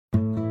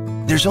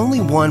There's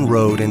only one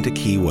road into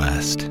Key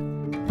West,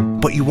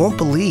 but you won't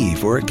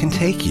believe where it can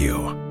take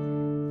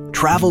you.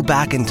 Travel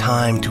back in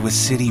time to a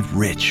city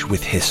rich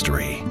with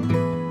history.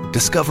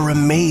 Discover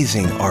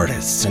amazing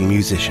artists and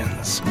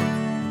musicians.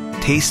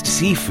 Taste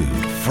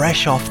seafood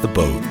fresh off the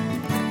boat.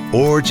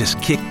 Or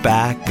just kick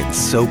back and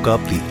soak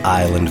up the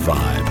island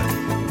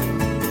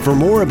vibe. For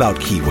more about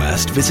Key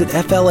West, visit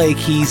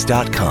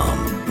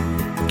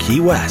flakeys.com. Key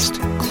West,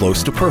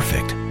 close to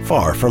perfect,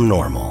 far from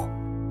normal.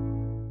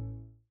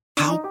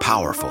 How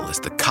powerful is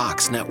the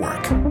Cox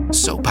network?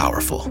 So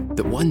powerful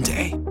that one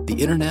day, the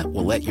internet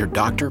will let your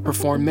doctor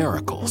perform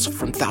miracles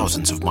from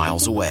thousands of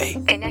miles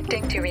away.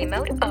 Connecting to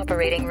remote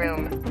operating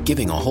room.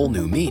 Giving a whole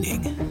new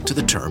meaning to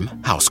the term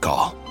house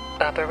call.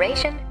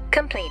 Operation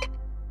complete.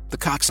 The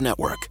Cox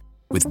network.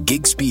 With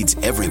gig speeds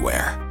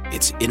everywhere,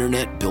 it's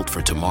internet built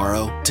for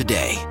tomorrow,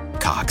 today.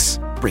 Cox,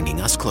 bringing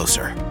us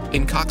closer.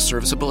 In Cox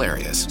serviceable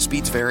areas,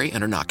 speeds vary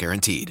and are not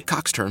guaranteed.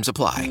 Cox terms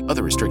apply.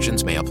 Other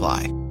restrictions may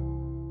apply.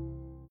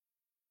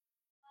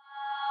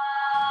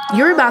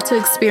 You're about to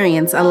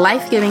experience a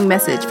life-giving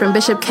message from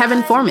Bishop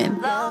Kevin Foreman,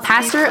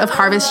 pastor of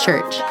Harvest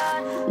Church.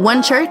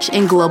 One church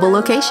in global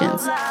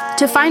locations.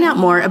 To find out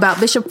more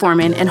about Bishop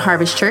Foreman and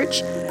Harvest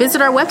Church,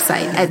 visit our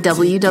website at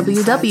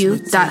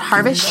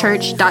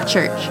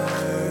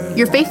www.harvestchurch.church.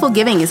 Your faithful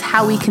giving is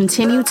how we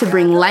continue to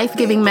bring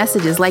life-giving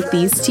messages like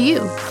these to you.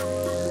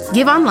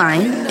 Give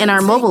online, in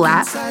our mobile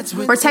app,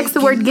 or text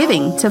the word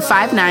giving to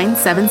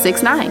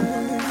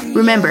 59769.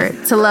 Remember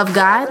to love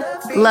God,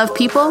 love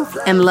people,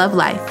 and love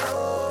life.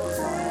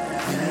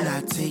 We're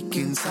not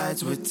taking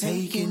sides, we're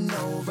taking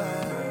over.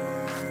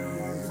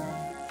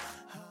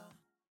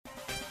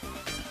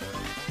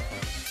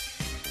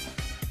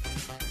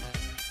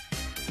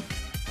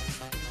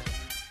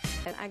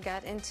 And I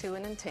got into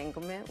an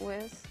entanglement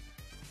with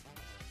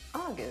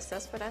August.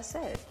 That's what I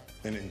said.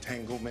 An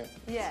entanglement?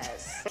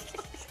 Yes.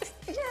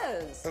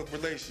 Yes. A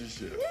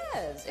relationship?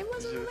 Yes, it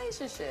was a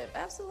relationship.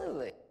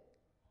 Absolutely.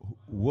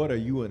 What are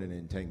you in an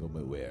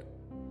entanglement with?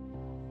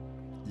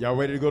 Y'all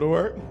ready to go to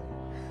work?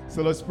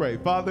 So let's pray.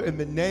 Father, in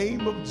the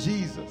name of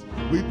Jesus,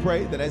 we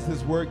pray that as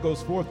this word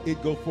goes forth,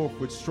 it go forth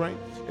with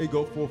strength, it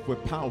go forth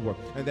with power,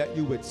 and that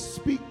you would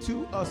speak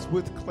to us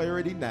with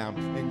clarity now.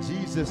 In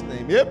Jesus'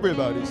 name,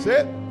 everybody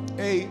said,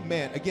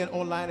 amen. Again,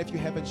 online, if you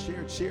haven't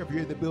shared, share. If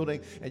you're in the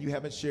building and you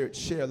haven't shared,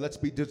 share. Let's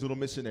be digital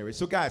missionaries.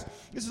 So guys,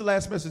 this is the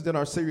last message in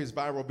our series,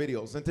 Viral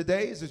Videos. And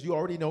today's, as you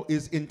already know,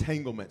 is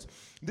Entanglements.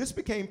 This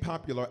became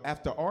popular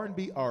after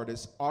R&B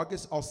artist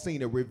August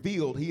Alsina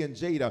revealed he and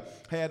Jada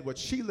had what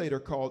she later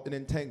called an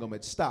entanglement.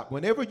 Stop.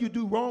 Whenever you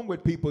do wrong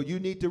with people, you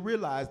need to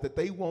realize that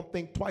they won't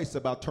think twice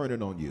about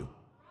turning on you.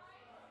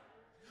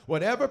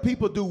 Whatever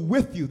people do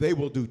with you, they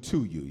will do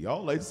to you.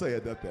 Y'all ain't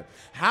saying nothing.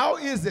 How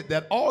is it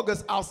that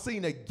August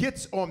Alsina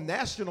gets on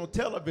national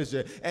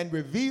television and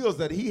reveals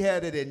that he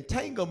had an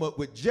entanglement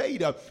with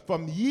Jada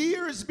from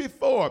years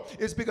before?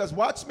 It's because,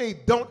 watch me,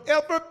 don't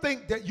ever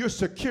think that you're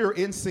secure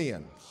in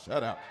sin.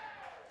 Shut up.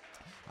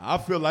 I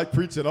feel like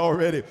preaching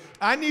already.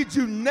 I need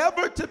you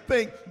never to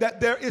think that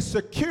there is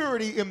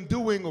security in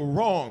doing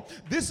wrong.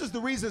 This is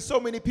the reason so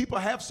many people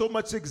have so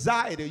much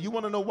anxiety. You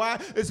want to know why?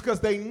 It's because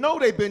they know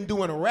they've been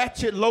doing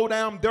ratchet,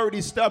 low-down,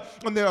 dirty stuff,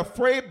 and they're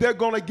afraid they're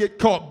going to get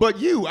caught. But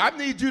I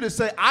need you to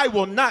say, I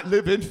will not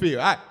live in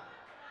fear.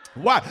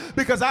 Why?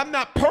 Because I'm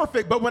not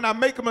perfect, but when I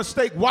make a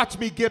mistake, watch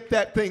me get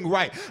that thing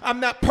right. I'm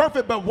not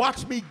perfect, but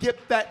watch me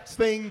get that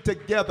thing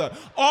together.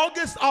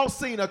 August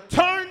Alsina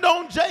turned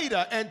on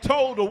Jada and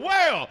told the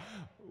world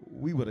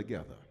we were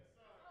together.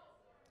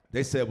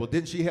 They said, well,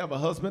 didn't she have a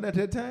husband at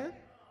that time?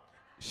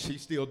 She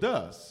still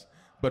does,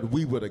 but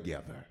we were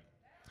together.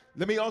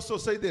 Let me also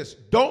say this.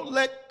 Don't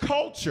let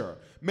culture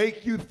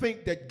make you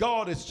think that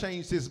God has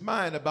changed his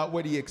mind about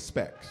what he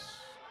expects.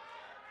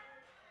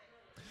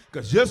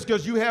 Because just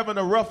because you having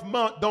a rough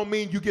month don't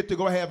mean you get to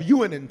go have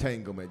you an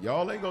entanglement.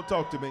 Y'all ain't going to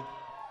talk to me.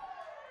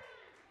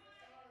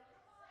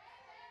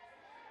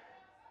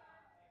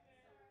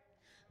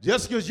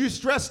 Just because you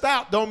stressed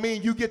out don't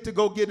mean you get to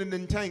go get an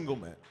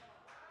entanglement.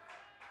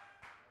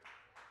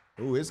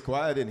 Ooh, it's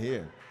quiet in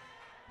here.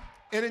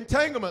 An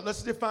entanglement,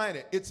 let's define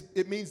it.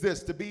 It means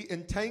this, to be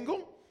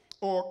entangled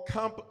or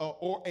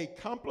a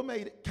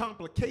complicated,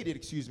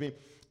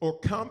 or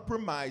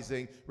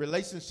compromising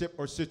relationship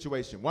or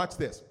situation. Watch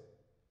this.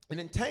 An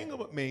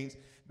entanglement means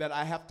that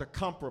I have to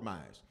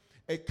compromise.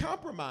 A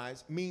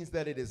compromise means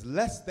that it is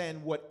less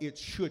than what it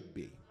should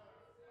be.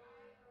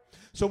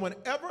 So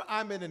whenever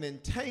I'm in an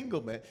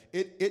entanglement,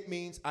 it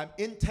means I'm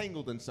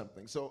entangled in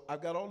something. So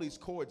I've got all these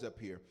cords up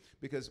here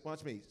because,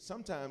 watch me,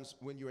 sometimes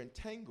when you're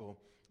entangled,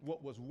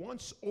 what was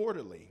once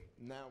orderly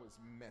now is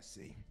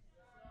messy.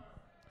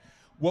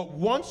 What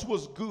once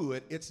was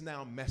good, it's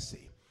now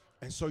messy.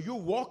 And so you're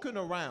walking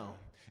around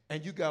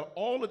and you got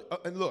all of,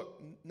 and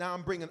look, now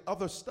I'm bringing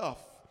other stuff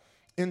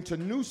into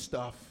new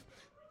stuff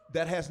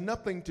that has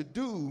nothing to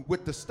do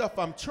with the stuff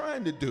I'm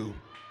trying to do.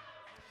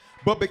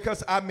 But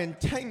because I'm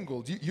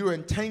entangled, you're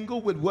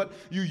entangled with what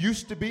you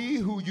used to be,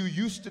 who you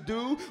used to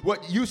do,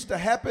 what used to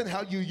happen,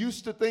 how you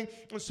used to think.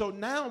 And so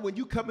now when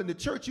you come into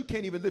church, you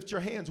can't even lift your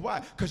hands. Why?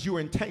 Because you're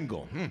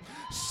entangled.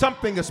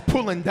 Something is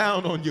pulling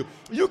down on you.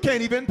 You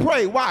can't even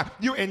pray. Why?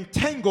 You're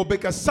entangled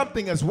because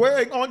something is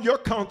wearing on your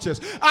conscience.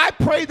 I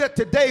pray that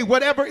today,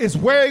 whatever is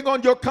wearing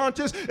on your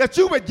conscience, that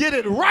you would get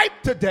it right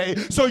today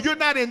so you're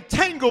not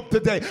entangled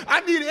today.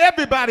 I need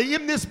everybody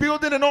in this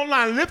building and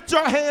online, lift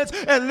your hands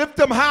and lift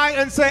them high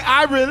and say,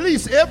 I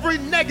release every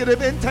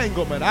negative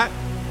entanglement.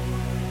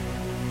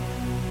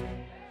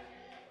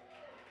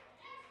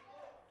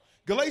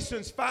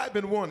 Galatians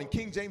 5:1 in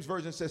King James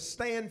Version says,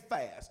 stand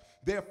fast.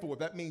 Therefore,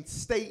 that means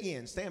stay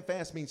in. Stand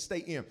fast means stay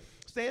in.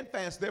 Stand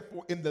fast,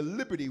 therefore, in the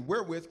liberty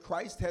wherewith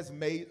Christ has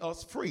made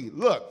us free.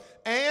 Look,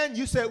 and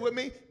you said with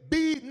me,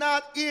 be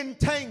not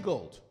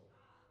entangled.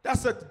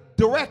 That's a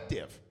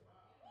directive.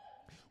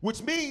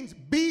 Which means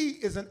be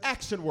is an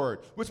action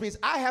word, which means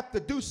I have to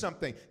do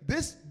something.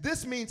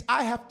 This means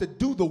I have to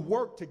do the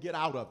work to get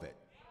out of it.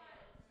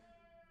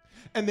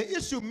 And the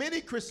issue many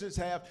Christians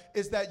have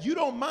is that you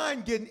don't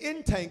mind getting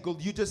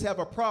entangled, you just have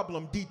a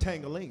problem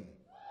detangling.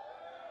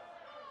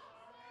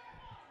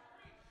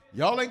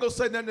 Y'all ain't gonna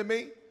say nothing to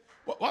me.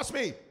 Watch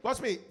me.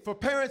 For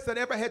parents that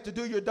ever had to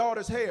do your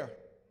daughter's hair,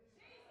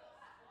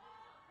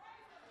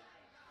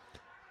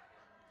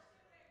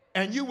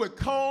 and you would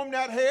comb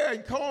that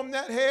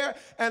hair,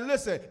 and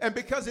listen, and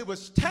because it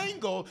was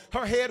tangled,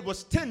 her head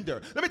was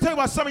tender. Let me tell you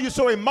why some of you are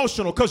so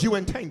emotional, because you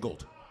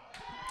entangled.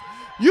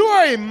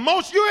 You're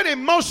an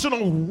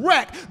emotional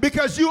wreck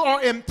because you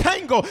are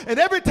entangled. And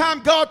every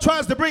time God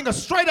tries to bring a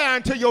straight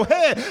iron to your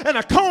head and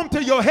a comb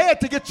to your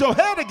head to get your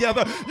hair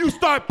together, you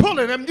start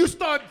pulling them, you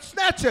start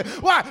snatching.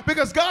 Why?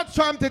 Because God's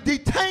trying to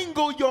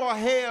detangle your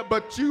hair,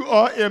 but you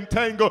are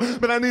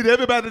entangled. But I need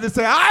everybody to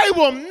say, I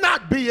will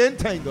not be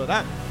entangled.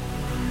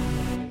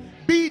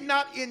 Be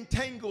not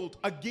entangled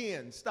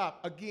again.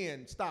 Stop,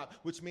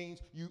 which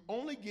means you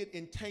only get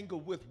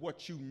entangled with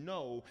what you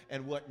know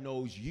and what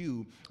knows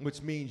you,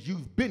 which means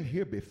you've been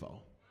here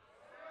before.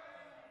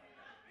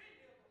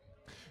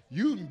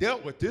 You've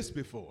dealt with this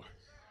before.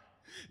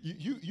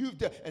 You've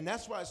done, and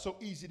that's why it's so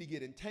easy to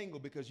get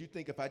entangled, because you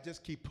think if I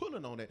just keep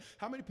pulling on it,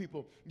 how many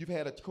people you've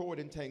had a cord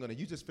entangled and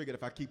you just figured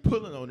if I keep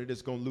pulling on it,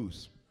 it's going to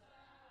loose?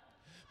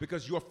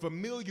 Because your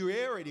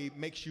familiarity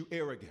makes you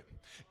arrogant.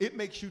 It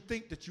makes you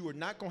think that you are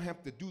not going to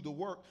have to do the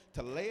work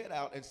to lay it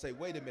out and say,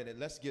 wait a minute,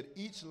 let's get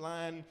each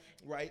line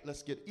right.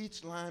 Let's get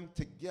each line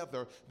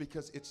together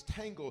because it's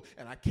tangled.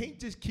 And I can't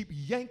just keep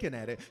yanking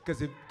at it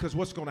because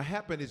what's going to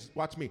happen is,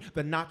 watch me,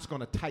 the knot's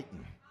going to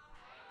tighten.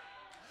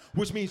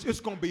 Which means it's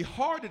going to be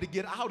harder to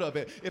get out of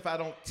it if I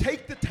don't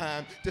take the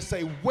time to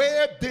say,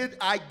 where did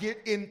I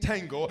get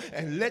entangled,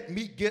 and let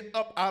me get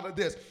up out of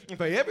this. And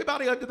for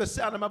everybody under the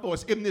sound of my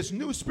voice, in this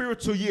new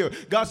spiritual year,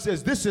 God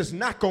says this is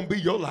not going to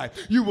be your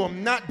life. You will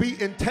not be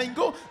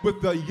entangled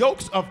with the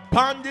yokes of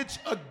bondage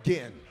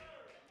again.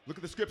 Look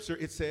at the scripture.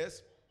 It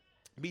says,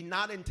 be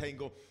not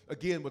entangled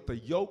again with the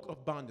yoke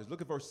of bondage.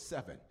 Look at verse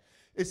 7.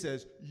 It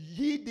says,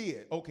 ye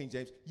did, oh King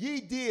James, ye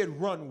did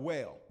run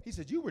well. He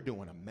said, you were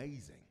doing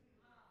amazing.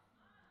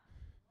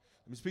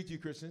 Let me speak to you,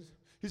 Christians.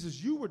 He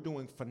says, you were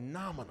doing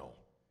phenomenal.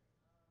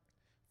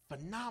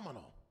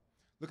 Phenomenal.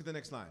 Look at the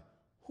next line.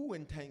 Who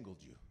entangled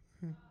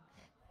you?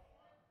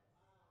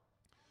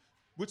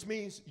 Which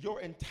means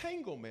your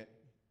entanglement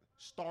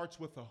starts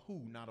with a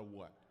who, not a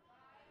what.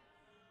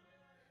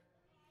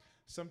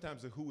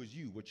 Sometimes the who is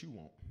you, what you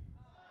want.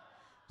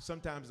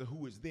 Sometimes the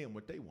who is them,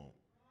 what they want.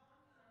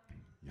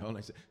 Y'all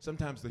like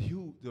sometimes the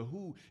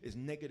who is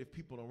negative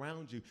people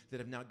around you that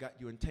have now got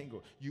you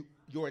entangled.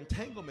 Your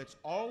entanglements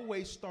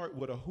always start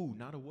with a who,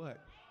 not a what.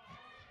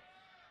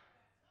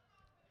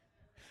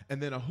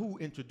 And then a who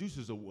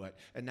introduces a what,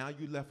 and now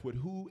you're left with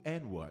who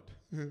and what.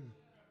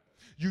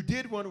 You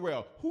did run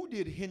well. Who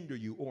did hinder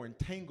you or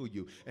entangle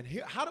you? And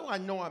here, how do I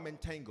know I'm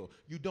entangled?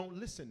 You don't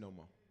listen no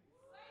more.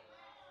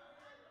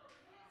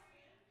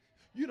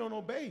 You don't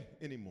obey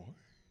anymore.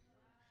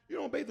 You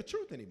don't obey the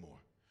truth anymore.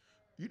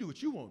 You do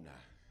what you want now.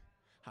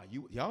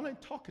 Y'all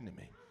ain't talking to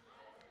me.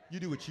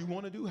 You do what you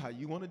want to do, how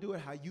you want to do it,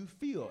 how you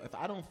feel. If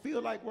I don't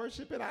feel like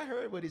worshiping, I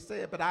heard what he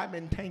said, but I'm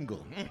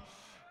entangled.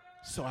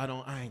 So I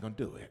ain't going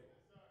to do it.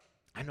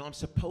 I know I'm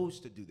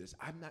supposed to do this.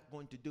 I'm not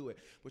going to do it,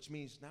 which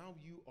means now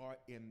you are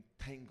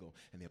entangled.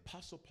 And the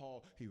Apostle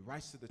Paul, he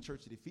writes to the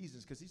church at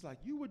Ephesians because he's like,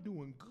 you were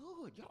doing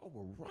good. Y'all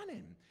were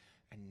running.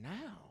 And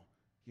now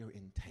you're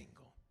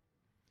entangled.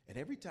 And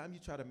every time you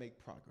try to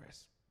make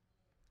progress,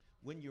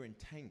 when you're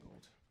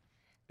entangled,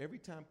 every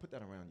time, put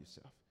that around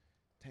yourself.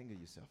 Tangle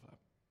yourself up.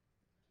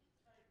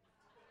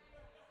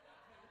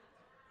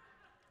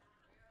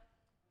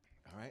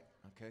 All right?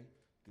 Okay?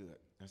 Good.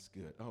 That's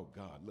good. Oh,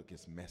 God, look,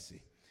 it's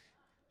messy.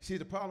 See,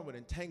 the problem with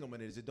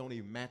entanglement is it don't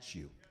even match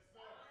you.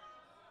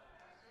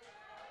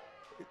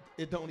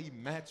 It don't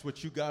even match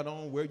what you got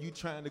on, where you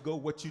trying to go,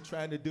 what you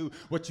trying to do,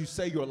 what you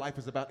say your life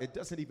is about. It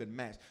doesn't even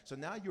match. So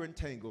now you're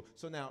entangled.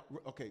 So now,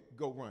 okay,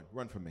 go run.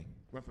 Run from me.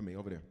 Run from me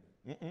over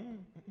there.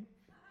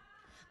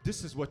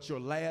 This is what your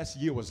last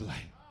year was like.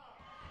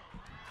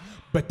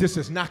 but this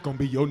is not going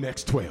to be your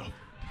next 12.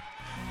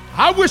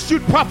 I wish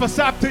you'd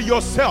prophesy to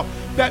yourself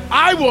that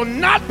I will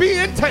not be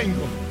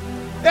entangled.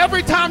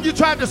 Every time you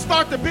tried to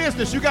start the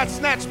business, you got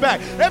snatched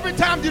back. Every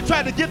time you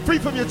tried to get free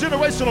from your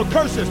generational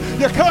curses,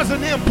 your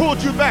cousin them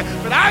pulled you back.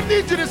 But I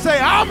need you to say,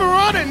 I'm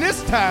running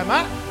this time.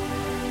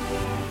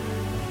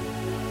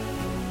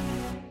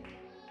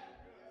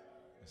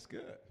 That's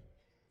good.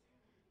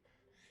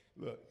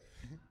 Look,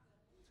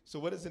 so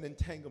what is an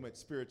entanglement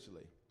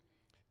spiritually?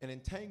 An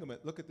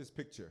entanglement, look at this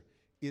picture,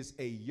 is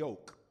a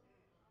yoke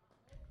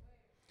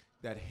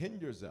that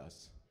hinders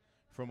us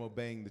from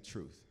obeying the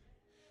truth.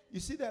 You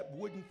see that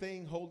wooden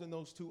thing holding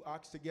those two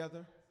ox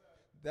together?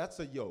 That's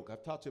a yoke.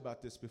 I've taught you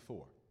about this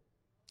before.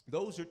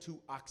 Those are two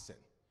oxen.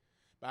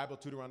 Bible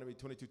Deuteronomy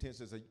 22:10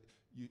 says an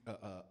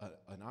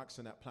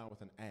oxen that plow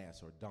with an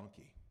ass or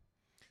donkey,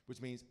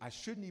 which means I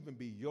shouldn't even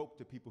be yoked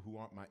to people who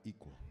aren't my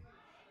equal,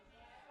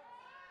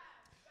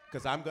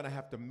 because I'm going to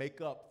have to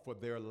make up for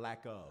their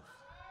lack of.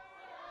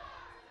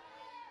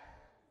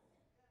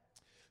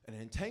 An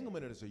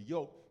entanglement is a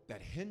yoke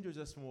that hinders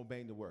us from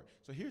obeying the word.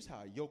 So here's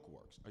how a yoke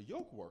works. A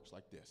yoke works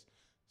like this.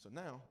 So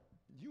now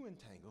you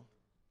entangle,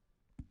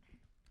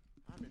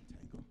 I'm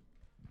entangled.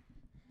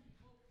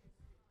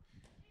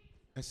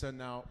 And so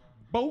now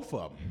both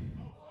of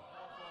them.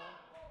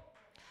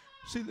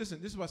 See,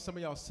 listen, this is why some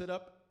of y'all sit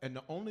up and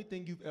the only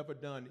thing you've ever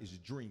done is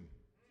dream.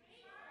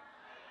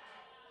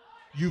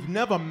 You've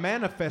never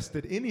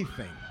manifested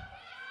anything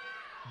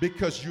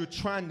because you're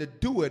trying to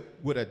do it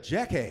with a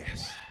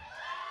jackass.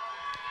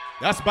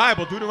 That's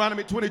Bible,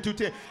 Deuteronomy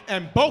 22:10.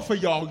 And both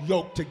of y'all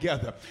yoked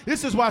together.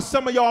 This is why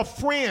some of y'all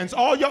friends,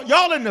 all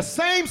y'all in the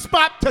same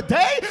spot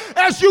today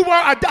as you were.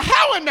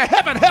 How in the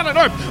heaven, hell, and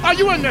earth are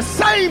you in the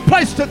same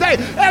place today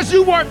as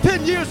you were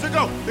 10 years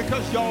ago?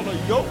 Because y'all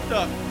are yoked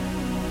up.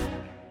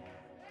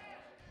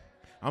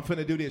 I'm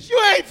finna do this.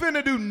 You ain't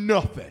finna do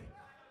nothing.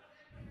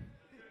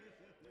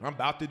 I'm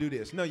about to do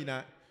this. No, you're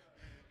not.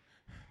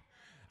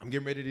 I'm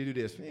getting ready to do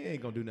this. You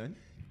ain't gonna do nothing.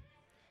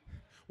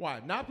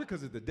 Why? Not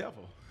because of the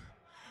devil,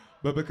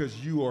 but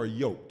because you are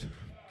yoked.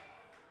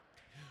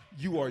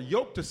 You are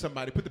yoked to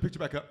somebody. Put the picture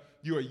back up.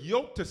 You are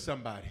yoked to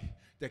somebody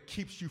that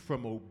keeps you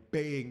from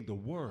obeying the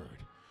word.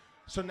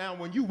 So now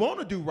when you want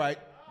to do right,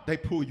 they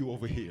pull you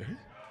over here.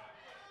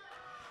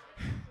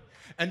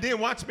 And then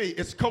watch me,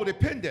 it's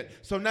codependent.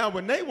 So now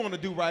when they want to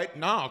do right,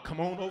 nah, come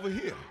on over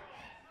here.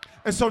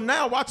 And so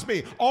now watch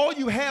me, all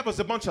you have is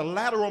a bunch of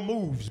lateral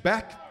moves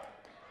back.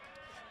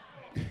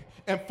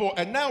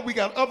 And now we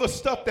got other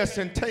stuff that's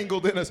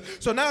entangled in us.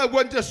 So now it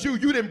wasn't just you.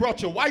 You didn't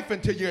brought your wife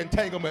into your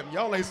entanglement.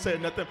 Y'all ain't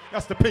saying nothing.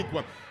 That's the pink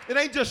one. It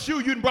ain't just you.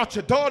 You didn't brought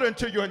your daughter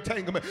into your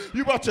entanglement.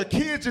 You brought your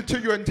kids into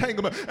your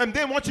entanglement. And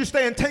then once you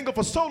stay entangled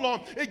for so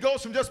long, it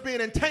goes from just being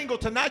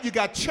entangled to now you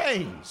got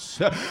chains.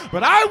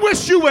 But I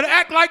wish you would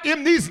act like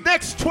in these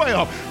next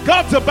 12,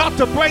 God's about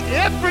to break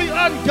every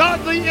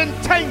ungodly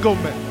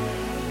entanglement.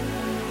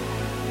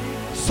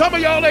 Some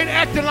of y'all ain't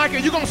acting like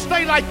it. You're going to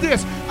stay like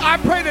this. I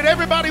pray that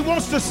everybody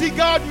wants to see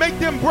God make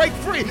them break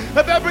free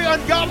of every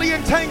ungodly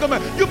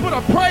entanglement. You put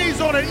a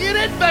praise on it in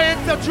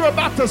advance that you're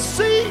about to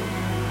see.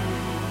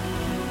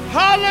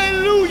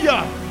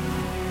 Hallelujah.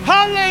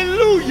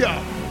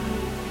 Hallelujah.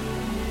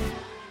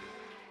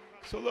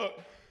 So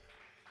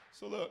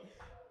look.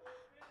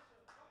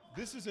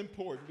 This is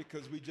important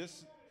because we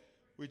just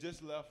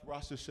left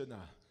Rosh Hashanah.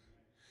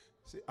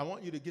 See, I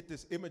want you to get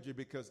this imagery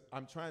because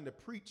I'm trying to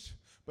preach,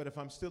 but if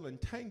I'm still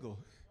entangled,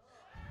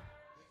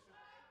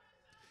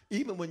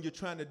 even when you're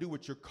trying to do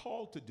what you're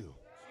called to do,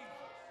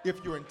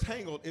 if you're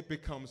entangled, it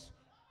becomes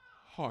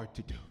hard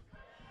to do.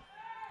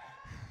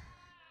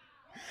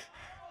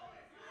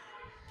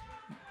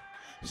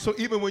 So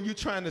even when you're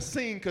trying to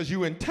sing because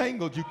you're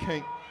entangled, you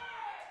can't.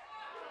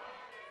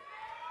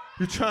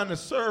 You're trying to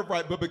serve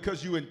right, but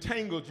because you're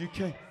entangled, you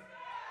can't.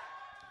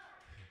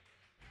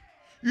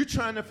 You're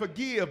trying to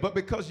forgive, but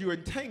because you're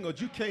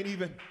entangled, you can't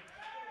even.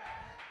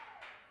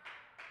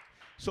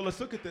 So let's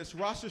look at this.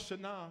 Rosh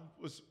Hashanah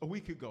was a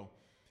week ago.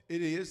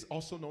 It is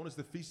also known as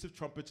the Feast of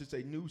Trumpets. It's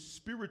a new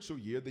spiritual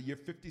year, the year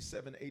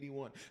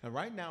 5781. And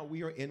right now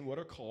we are in what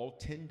are called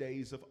 10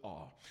 days of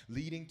awe,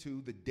 leading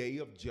to the Day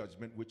of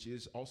Judgment, which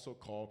is also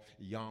called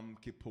Yom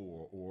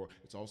Kippur, or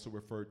it's also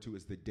referred to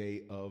as the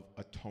Day of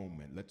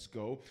Atonement. Let's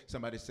go.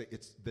 Somebody say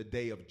it's the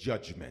Day of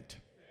Judgment.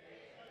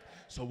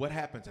 So what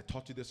happens, I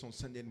taught you this on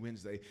Sunday and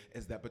Wednesday,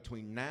 is that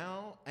between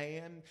now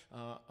and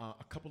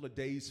a couple of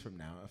days from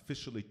now,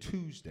 officially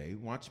Tuesday,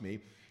 watch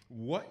me,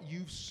 what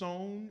you've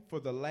sown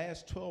for the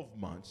last 12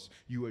 months,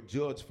 you are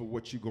judged for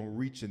what you're going to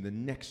reach in the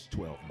next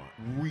 12 months,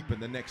 reap in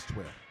the next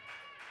 12.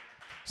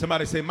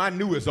 Somebody say, my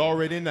new is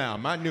already now.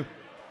 My new.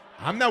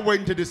 I'm not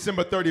waiting till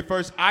December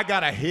 31st. I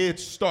got a head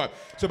start.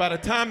 So by the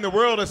time the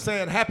world is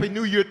saying Happy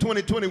New Year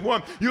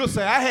 2021, you'll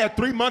say, I had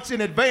 3 months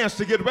in advance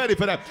to get ready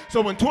for that. So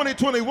when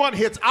 2021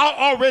 hits,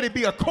 I'll already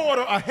be a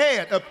quarter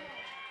ahead of.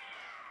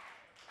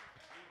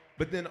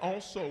 But then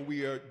also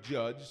we are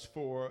judged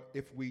for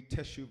if we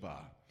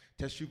teshuvah.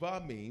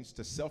 Teshuvah means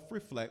to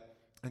self-reflect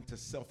and to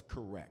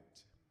self-correct.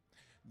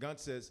 God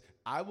says,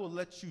 I will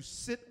let you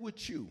sit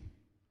with you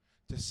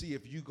to see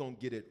if you're going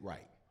to get it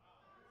right.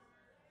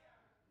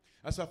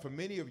 That's why for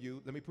many of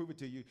you, let me prove it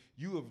to you,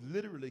 you have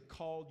literally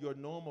called your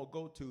normal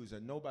go-tos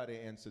and nobody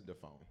answered the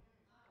phone.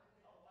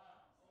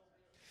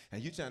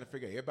 And you're trying to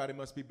figure out, everybody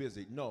must be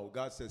busy. No,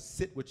 God says,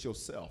 sit with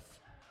yourself.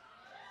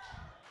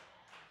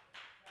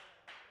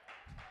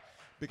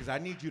 Because I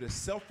need you to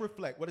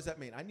self-reflect. What does that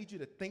mean? I need you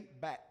to think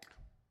back,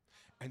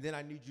 and then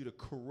I need you to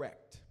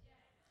correct.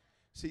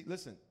 See,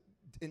 listen,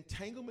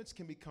 entanglements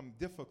can become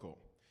difficult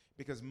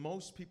because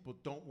most people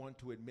don't want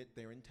to admit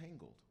they're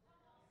entangled.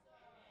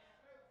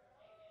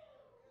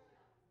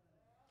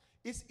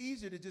 It's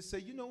easier to just say,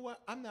 you know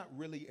what, I'm not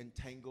really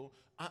entangled.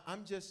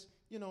 I'm just,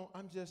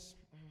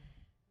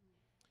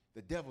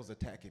 the devil's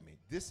attacking me.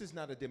 This is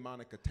not a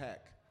demonic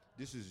attack.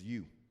 This is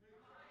you.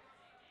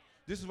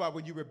 This is why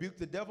when you rebuke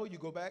the devil, you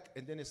go back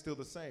and then it's still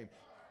the same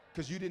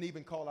because you didn't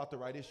even call out the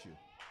right issue.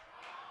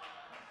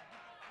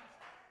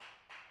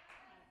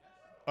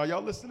 Are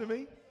y'all listening to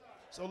me?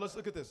 So let's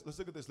look at this.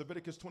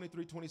 Leviticus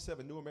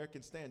 23:27, New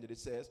American Standard. It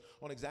says,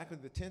 on exactly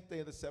the 10th day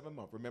of the 7th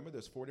month. Remember,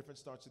 there's 4 different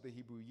starts of the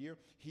Hebrew year.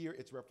 Here,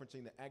 it's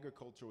referencing the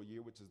agricultural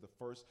year, which is the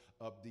first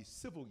of the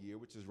civil year,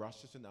 which is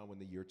Rosh Hashanah, when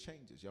the year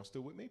changes. Y'all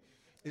still with me?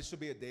 It should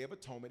be a day of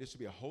atonement. It should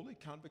be a holy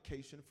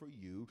convocation for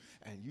you,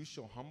 and you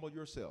shall humble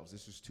yourselves.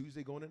 This is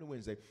Tuesday going into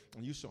Wednesday,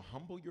 and you shall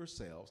humble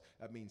yourselves.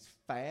 That means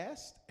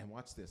fast, and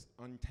watch this,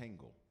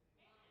 untangle.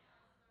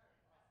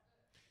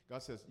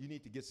 God says, you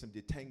need to get some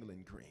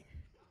detangling cream.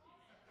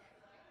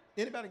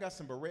 Anybody got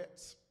some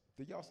barrettes?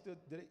 Y'all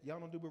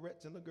don't do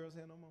barrettes in the girls'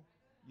 hair no more?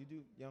 You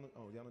do? Y'all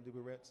don't do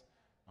barrettes?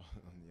 Oh,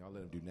 y'all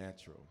let them do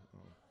natural.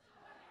 Oh.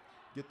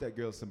 Get that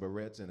girl some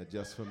barrettes and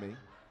adjust for me.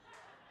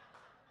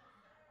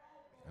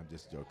 I'm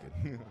just joking.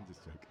 I'm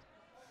just joking.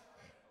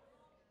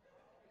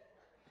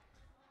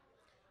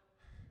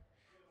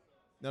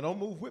 Now don't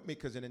move with me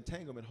because an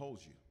entanglement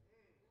holds you.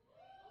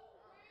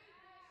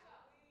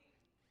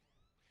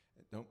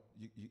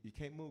 You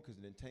can't move because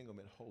an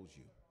entanglement holds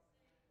you.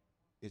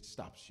 It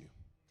stops you.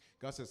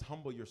 God says,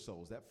 humble your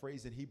souls. That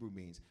phrase in Hebrew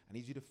means, I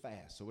need you to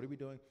fast. So what are we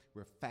doing?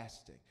 We're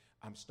fasting.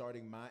 I'm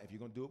starting if you're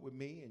going to do it with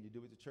me and you do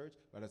it with the church,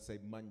 but I'd say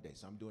Monday.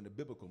 So I'm doing the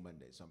biblical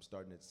Monday. So I'm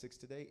starting at 6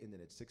 today and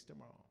then at 6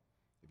 tomorrow.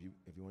 If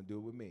you want to do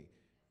it with me.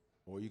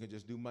 Or you can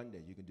just do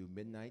Monday. You can do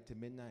midnight to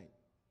midnight.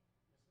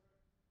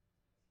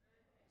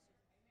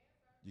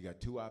 You got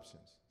 2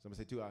 options.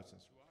 Somebody say 2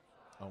 options.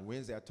 On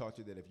Wednesday, I taught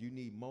you that if you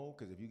need more,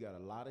 because if you got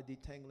a lot of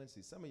detangling,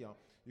 see, some of y'all,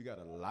 you got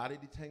a lot of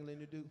detangling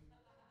to do.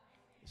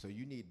 So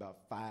you need about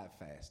 5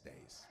 fast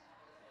days.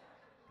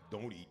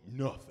 Don't eat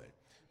nothing.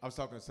 I was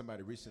talking to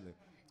somebody recently,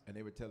 and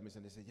they were telling me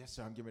something. They said, yes,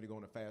 sir, I'm getting ready to go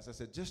on a fast. I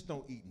said, just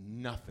don't eat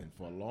nothing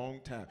for a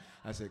long time.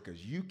 I said,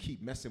 because you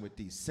keep messing with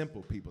these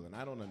simple people, and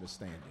I don't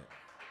understand it.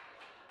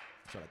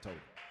 That's what I told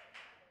them.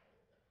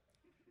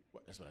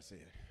 That's what I said.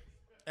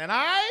 And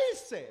I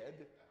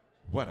said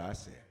what I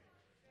said.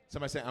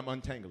 Somebody say, I'm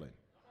untangling.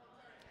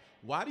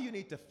 Why do you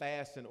need to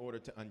fast in order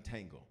to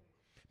untangle?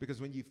 Because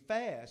when you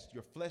fast,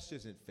 your flesh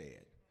isn't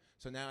fed.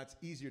 So now it's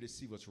easier to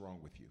see what's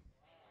wrong with you.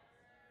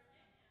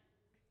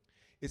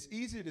 It's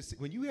easier to see.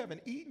 When you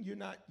haven't eaten, you're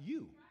not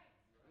you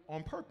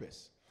on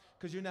purpose.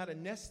 Because you're not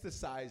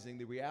anesthetizing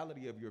the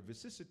reality of your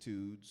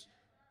vicissitudes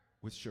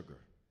with sugar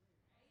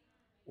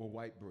or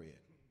white bread.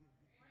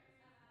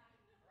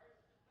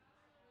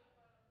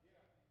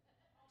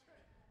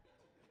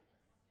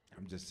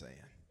 I'm just saying.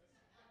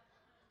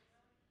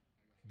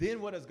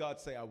 Then what does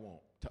God say I want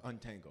to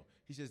untangle?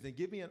 He says, then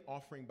give me an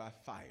offering by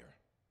fire.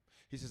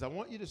 He says, I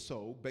want you to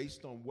sow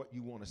based on what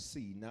you want to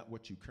see, not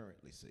what you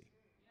currently see.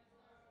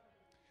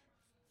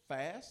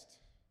 Fast,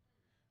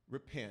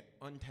 repent,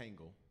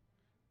 untangle,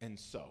 and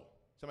sow.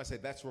 Somebody say,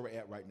 that's where we're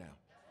at right now.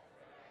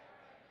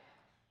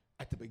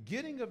 At the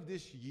beginning of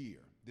this year,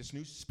 this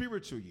new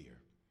spiritual year,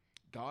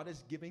 God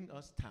is giving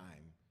us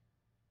time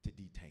to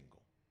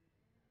detangle.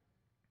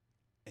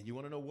 And you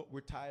want to know what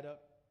we're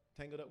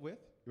tangled up with?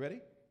 You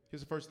ready?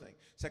 Here's the first thing.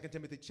 2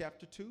 Timothy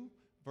chapter 2,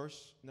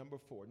 verse number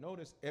 4.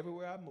 Notice,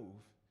 everywhere I move,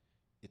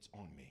 it's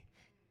on me.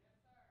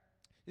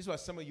 This is why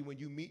some of you, when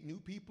you meet new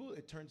people,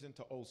 it turns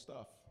into old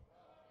stuff.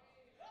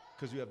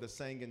 Because you have the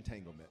same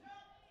entanglement.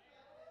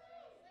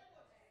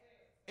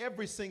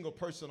 Every single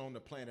person on the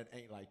planet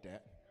ain't like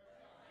that.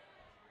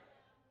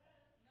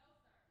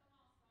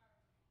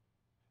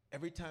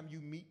 Every time you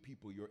meet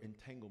people, your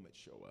entanglements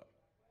show up.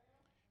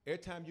 Every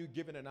time you're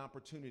given an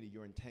opportunity,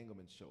 your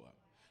entanglements show up.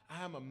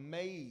 I am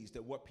amazed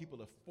at what people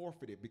have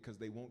forfeited because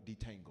they won't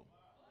detangle.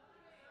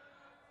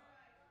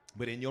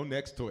 But in your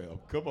next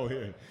 12, come on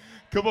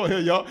here,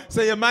 y'all.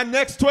 Say, in my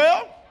next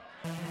 12,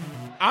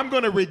 I'm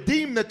going to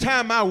redeem the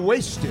time I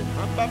wasted.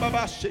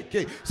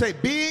 Say,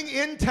 being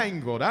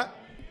entangled.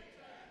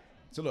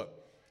 So look,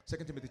 2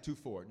 Timothy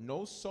 2:4.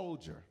 No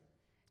soldier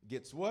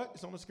gets what?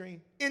 It's on the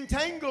screen.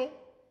 Entangled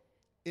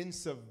in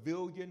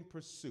civilian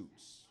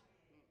pursuits.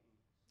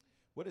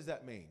 What does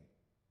that mean?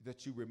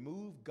 That you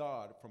remove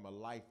God from a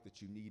life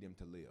that you need him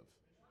to live.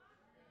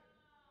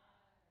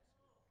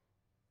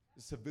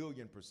 The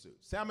civilian pursuit.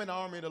 Say, I'm in the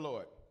army of the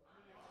Lord.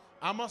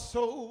 I'm a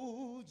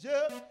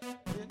soldier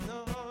in the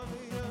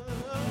army of the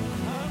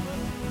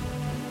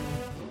Lord.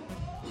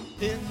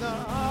 In the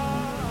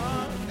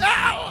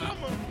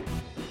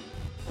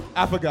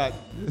I forgot.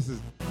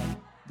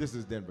 This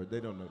is Denver. They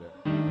don't know that.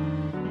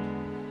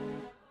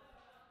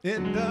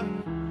 In the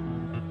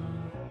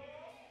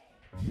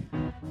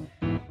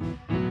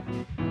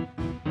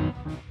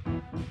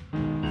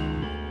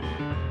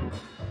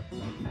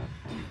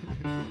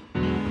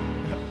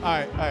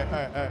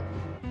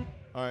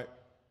All right.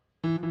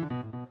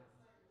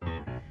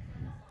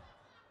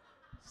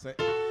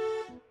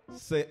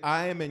 Say,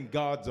 I am in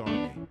God's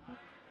army.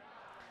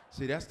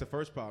 See, that's the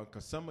first problem,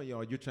 because some of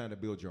y'all, you're trying to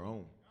build your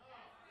own.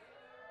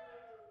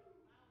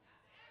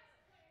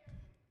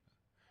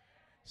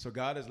 So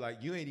God is like,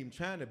 you ain't even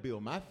trying to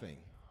build my thing.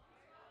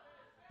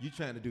 You're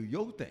trying to do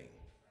your thing,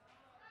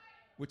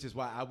 which is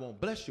why I won't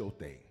bless your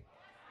thing,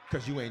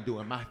 because you ain't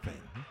doing my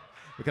thing.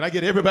 But can I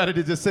get everybody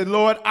to just say,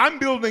 Lord, I'm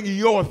building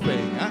your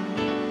thing.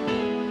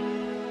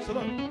 Huh? So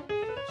look,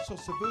 so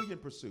civilian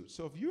pursuit.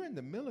 So if you're in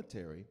the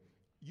military,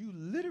 you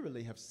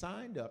literally have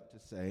signed up to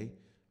say,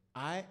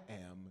 I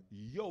am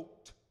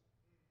yoked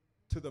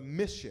to the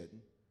mission,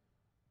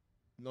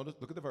 notice,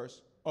 look at the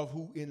verse, of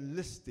who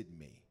enlisted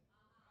me.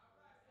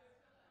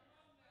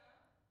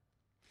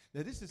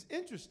 Now this is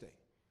interesting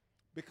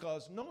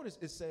because notice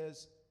it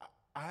says,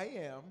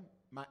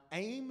 my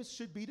aim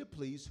should be to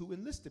please who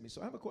enlisted me.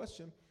 So I have a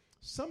question.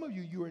 Some of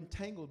you, you're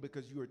entangled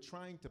because you are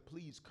trying to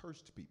please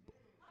cursed people.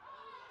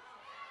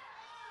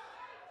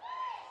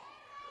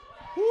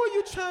 Who are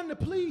you trying to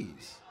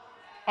please?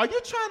 Are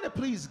you trying to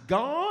please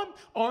God,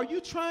 or are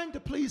you trying to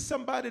please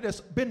somebody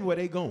that's been where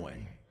they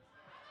going?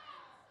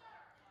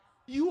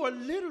 You are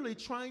literally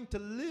trying to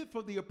live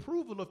for the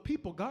approval of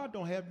people God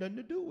don't have nothing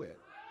to do with.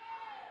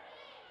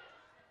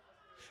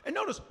 And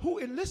notice who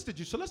enlisted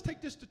you. So let's take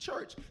this to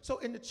church. So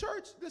in the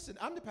church, listen,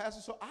 I'm the pastor,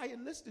 so I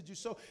enlisted you.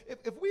 So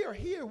if we are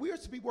here, we are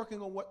to be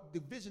working on what the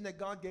vision that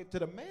God gave to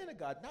the man of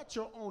God, not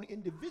your own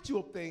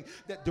individual thing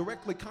that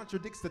directly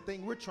contradicts the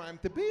thing we're trying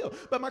to build.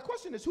 But my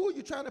question is, who are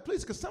you trying to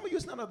please? Because some of you,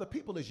 it's not other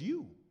people, it's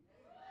you.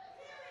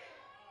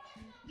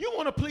 You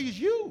want to please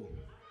you.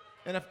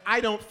 And if I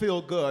don't feel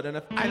good, and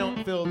if I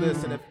don't feel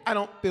this, and if I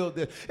don't feel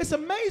this. It's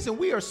amazing.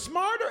 We are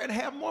smarter and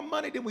have more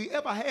money than we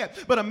ever had.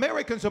 But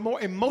Americans are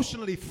more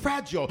emotionally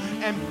fragile.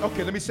 And,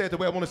 okay, let me say it the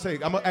way I want to say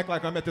it. I'm going to act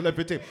like I'm at the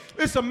 11:15.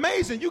 It's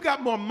amazing. You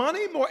got more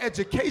money, more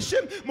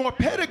education, more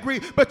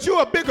pedigree, but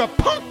you're a bigger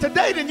punk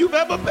today than you've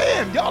ever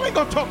been. Y'all ain't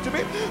going to talk to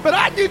me. But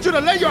I need you to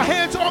lay your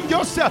hands on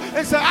yourself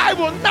and say, I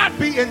will not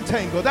be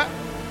entangled.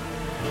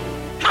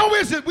 How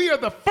is it we are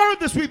the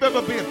furthest we've ever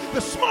been,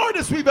 the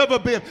smartest we've ever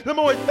been, the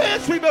more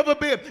advanced we've ever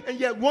been, and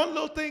yet one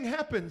little thing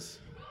happens.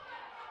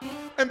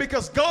 And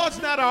because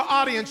God's not our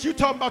audience, you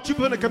talking about you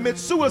going to commit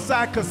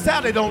suicide because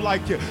Sally don't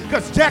like you,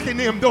 because Jackie and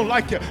them don't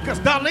like you,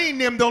 because Darlene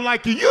and them don't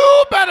like you.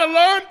 You better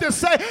learn to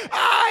say,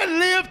 I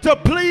live to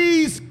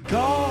please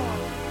God.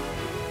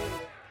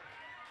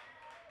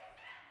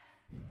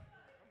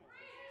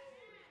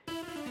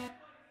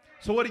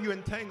 So what are you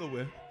entangled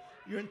with?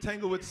 You're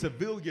entangled with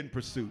civilian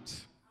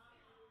pursuits.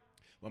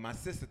 Well, my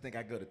sister think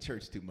I go to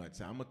church too much,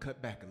 so I'm going to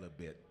cut back a little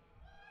bit.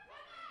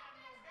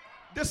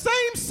 The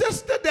same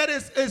sister that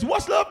is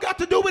What's Love Got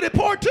to Do with It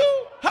Part 2?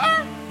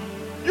 Her?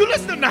 You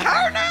listening to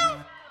her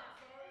now?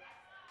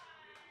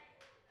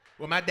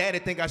 Well, my daddy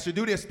think I should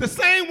do this. The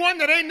same one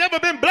that ain't never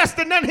been blessed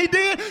in nothing he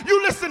did,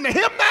 you listen to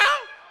him now?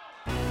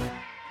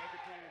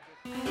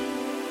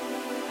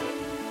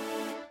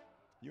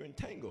 You're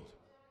entangled.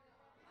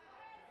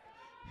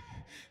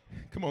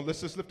 Come on,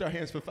 let's just lift our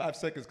hands for 5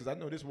 seconds because I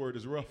know this word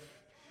is rough.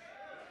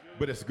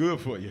 But it's good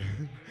for you.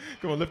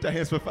 Come on, lift our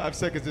hands for 5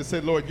 seconds and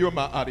say, Lord, you're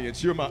my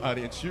audience. You're my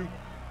audience.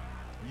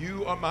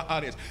 You are my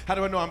audience. How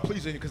do I know I'm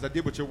pleasing you? Because I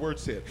did what your word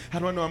said. How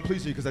do I know I'm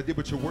pleasing you? Because I did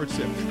what your word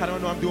said. How do I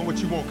know I'm doing what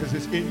you want? Because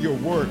it's in your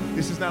word.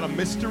 This is not a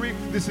mystery.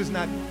 This is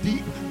not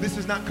deep. This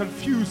is not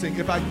confusing.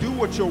 If I do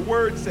what your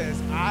word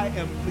says, I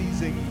am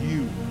pleasing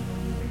you.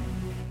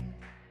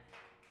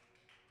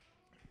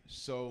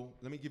 So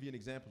let me give you an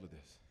example of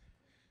this.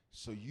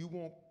 So you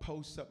won't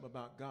post something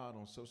about God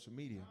on social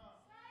media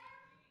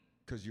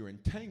because you're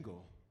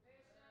entangled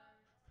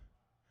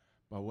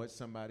by what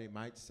somebody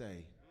might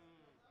say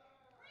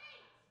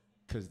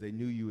because they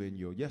knew you in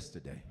your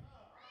yesterday.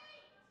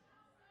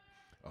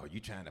 Oh, you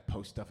trying to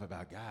post stuff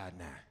about God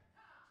now.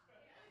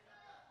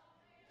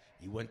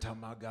 You wasn't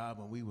talking about God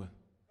when we were.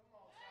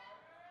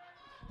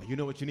 And you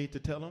know what you need to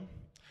tell them?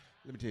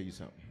 Let me tell you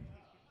something.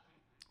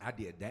 I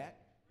did that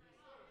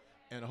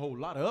and a whole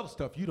lot of other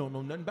stuff you don't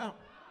know nothing about.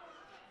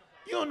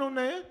 You don't know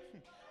nothing.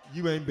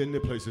 You ain't been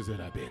the places that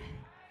I've been.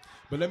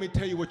 But let me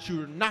tell you what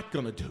you're not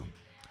going to do.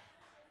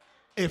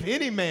 If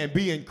any man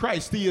be in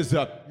Christ, he is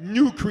a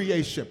new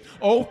creation.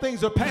 Old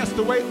things are passed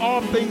away,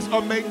 all things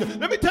are made new.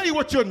 Let me tell you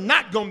what you're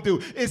not going to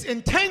do is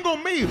entangle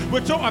me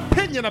with your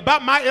opinion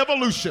about my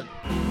evolution.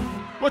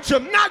 What you're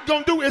not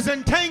going to do is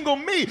entangle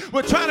me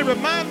with trying to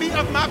remind me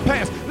of my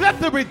past. Let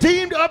the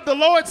redeemed of the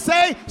Lord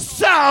say,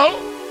 so.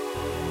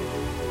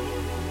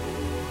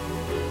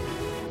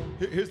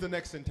 Here's the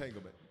next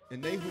entanglement.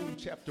 In Nahum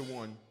chapter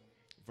 1,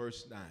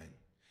 verse 9.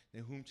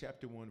 Nahum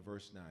chapter 1,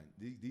 verse 9.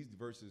 These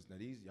verses, now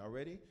these, y'all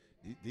ready?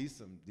 These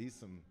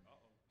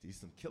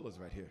some killers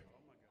right here.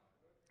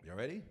 Y'all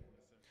ready?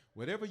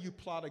 Whatever you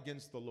plot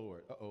against the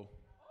Lord,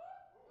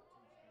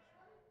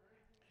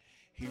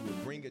 he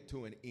will bring it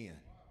to an end.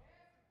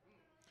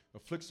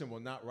 Affliction will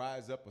not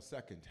rise up a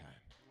second time.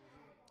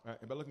 All right,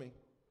 everybody look at me.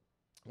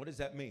 What does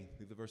that mean?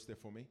 Leave the verse there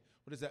for me.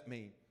 What does that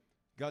mean?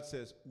 God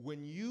says,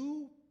 when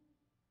you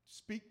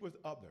speak with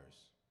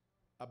others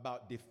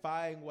about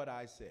defying what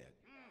I said,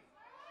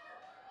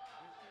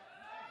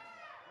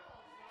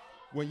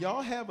 when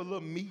y'all have a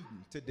little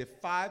meeting to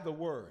defy the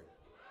word,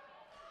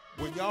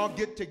 when y'all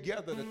get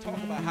together to talk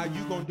about how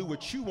you're going to do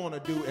what you want to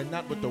do and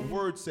not what the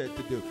word said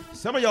to do,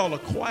 some of y'all are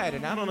quiet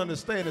and I don't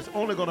understand. It's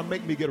only going to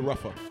make me get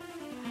rougher.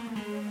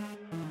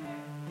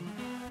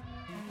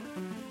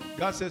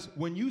 God says,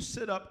 when you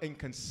sit up and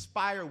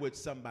conspire with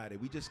somebody,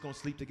 we just going to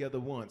sleep together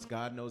once.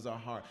 God knows our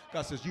heart.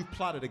 God says, you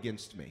plotted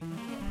against me.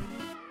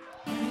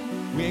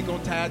 We ain't going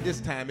to tie it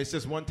this time. It's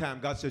just one time.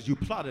 God says, you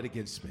plotted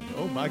against me.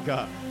 Oh, my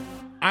God.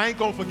 I ain't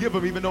going to forgive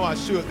him even though I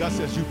should. God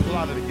says, you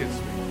plotted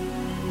against me.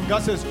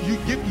 God says,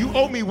 you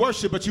owe me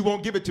worship, but you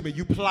won't give it to me.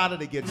 You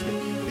plotted against me.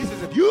 He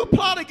says, if you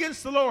plot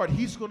against the Lord,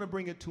 he's going to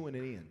bring it to an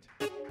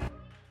end.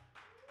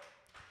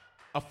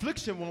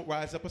 Affliction won't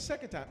rise up a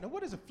second time. Now,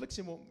 what is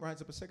affliction won't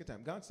rise up a second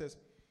time? God says,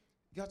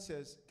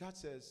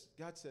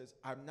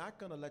 I'm not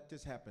going to let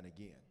this happen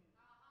again.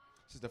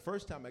 This is the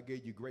first time I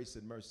gave you grace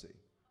and mercy.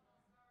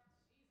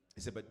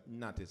 He said, but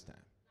not this time.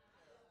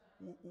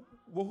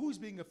 Well, who's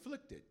being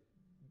afflicted?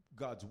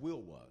 God's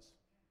will was.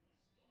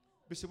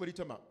 Bishop, what are you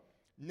talking about?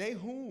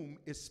 Nahum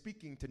is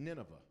speaking to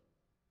Nineveh.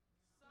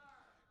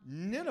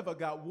 Nineveh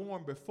got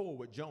warned before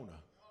with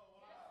Jonah.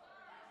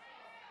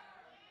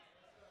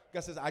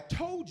 God says, I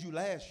told you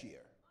last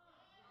year,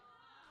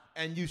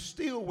 and you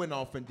still went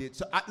off and did.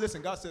 So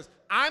listen, God says,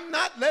 I'm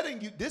not letting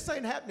you. This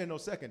ain't happening no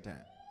second time.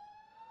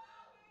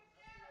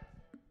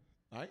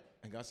 All right?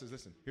 And God says,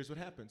 listen, here's what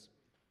happens.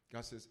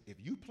 God says, if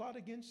you plot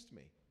against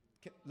me,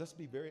 let's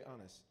be very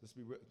honest. Let's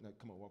be real. No,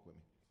 come on, walk with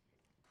me.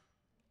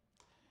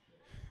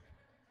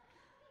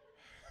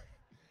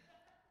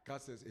 God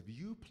says, if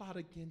you plot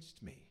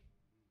against me,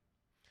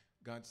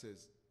 God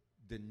says,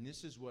 then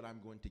this is what I'm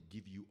going to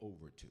give you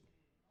over to.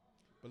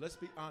 But let's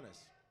be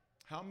honest.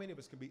 How many of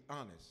us can be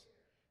honest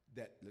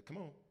that, come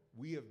on,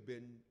 we have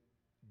been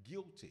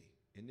guilty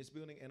in this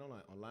building and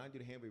online. Online, do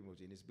the hand wave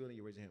emoji. In this building,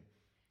 you raise your hand.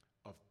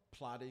 Of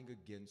plotting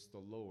against the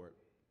Lord.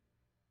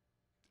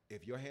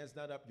 If your hand's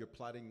not up, you're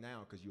plotting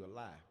now because you're a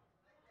lie.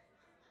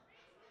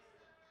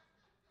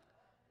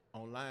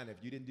 Online, if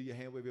you didn't do your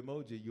hand wave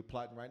emoji, you're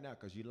plotting right now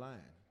because you're lying.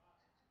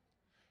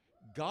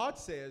 God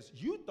says,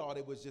 you thought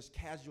it was just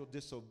casual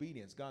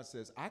disobedience. God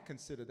says, I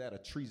consider that a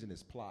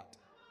treasonous plot.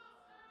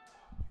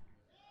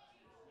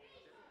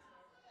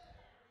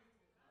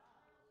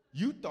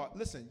 You thought,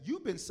 listen,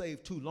 you've been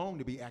saved too long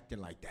to be acting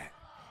like that.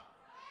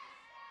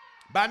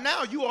 By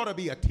now, you ought to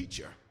be a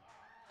teacher.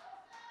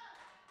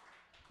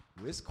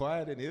 It's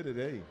quiet in here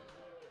today.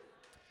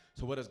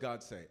 So what does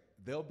God say?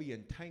 They'll be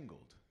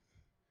entangled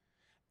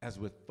as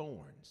with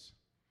thorns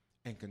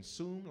and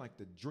consumed like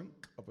the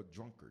drink of a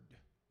drunkard.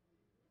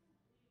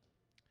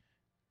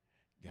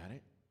 Got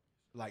it?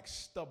 Like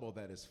stubble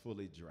that is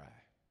fully dry.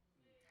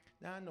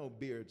 Now, I know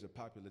beards are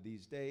popular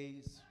these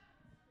days.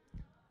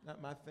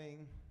 Not my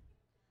thing.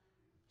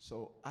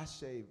 So I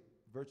shave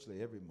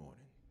virtually every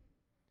morning.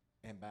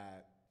 And by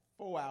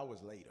 4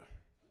 hours later,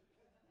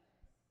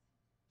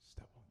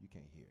 stubble, you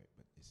can't hear it,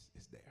 but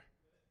it's there.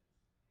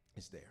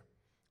 It's there.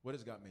 What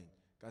does God mean?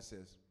 God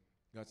says,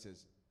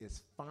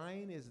 as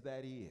fine as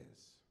that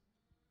is,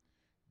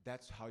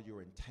 that's how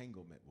your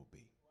entanglement will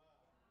be.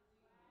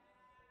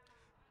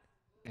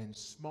 And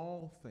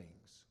small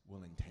things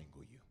will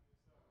entangle you.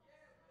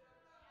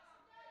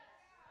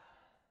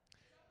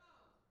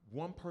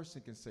 One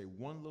person can say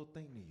one little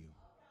thing to you,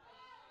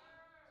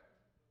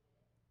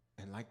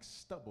 and like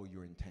stubble,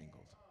 you're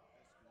entangled.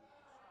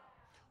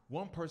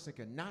 One person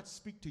cannot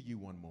speak to you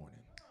one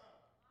morning,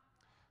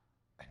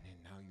 and then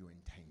now you're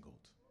entangled.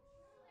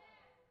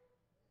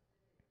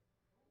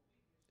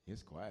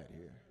 It's quiet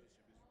here.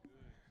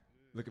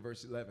 Look at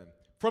verse 11.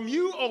 From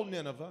you, O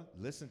Nineveh,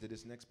 listen to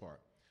this next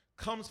part,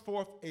 comes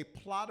forth a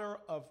plotter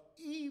of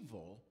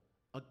evil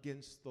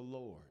against the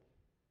Lord,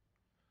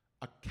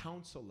 a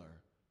counselor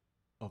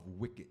of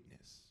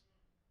wickedness.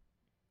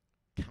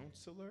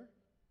 Counselor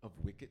of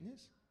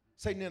wickedness?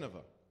 Say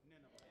Nineveh.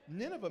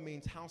 Nineveh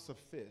means house of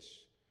fish,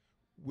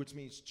 which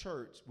means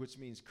church, which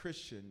means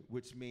Christian,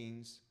 which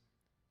means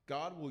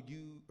God will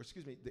use,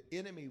 the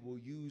enemy will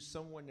use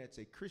someone that's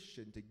a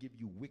Christian to give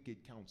you wicked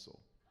counsel.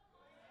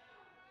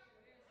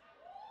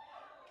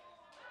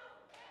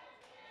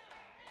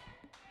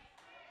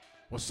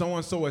 Well,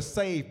 so-and-so is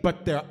saved,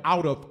 but they're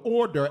out of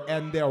order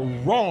and they're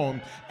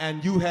wrong,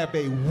 and you have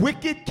a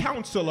wicked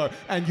counselor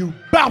and you're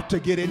about to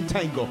get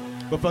entangled.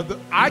 But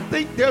I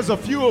think there's a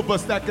few of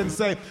us that can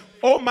say,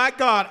 Oh my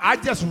God, I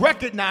just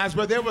recognized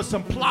where there were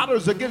some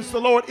plotters against the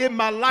Lord in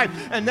my life,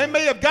 and they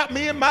may have got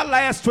me in my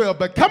last 12,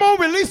 but come on,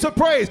 release a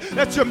praise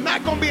that you're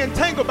not going to be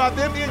entangled by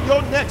them in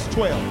your next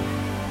 12.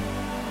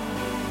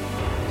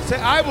 Say,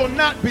 I will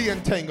not be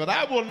entangled.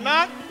 I will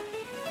not.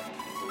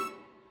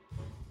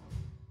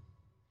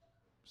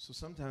 So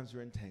sometimes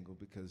you're entangled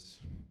because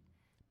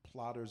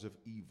plotters of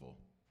evil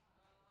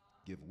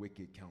give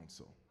wicked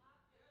counsel.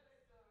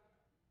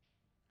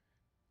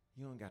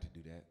 You don't got to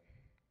do that.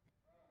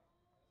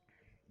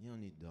 You don't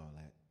need to do all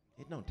that.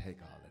 It don't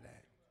take all of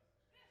that.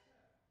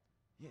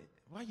 Yeah,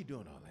 why are you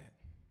doing all that?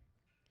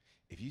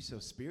 If you're so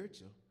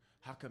spiritual,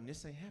 how come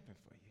this ain't happened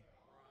for you?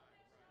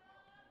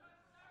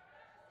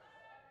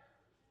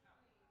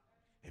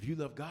 If you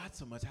love God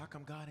so much, how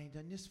come God ain't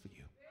done this for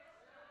you?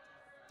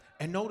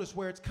 And notice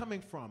where it's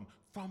coming from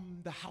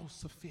the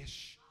house of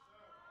fish.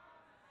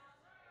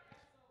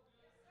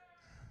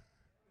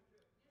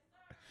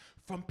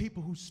 From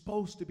people who's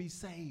supposed to be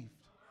saved.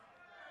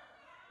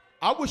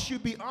 I wish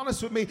you'd be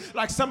honest with me.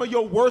 Like some of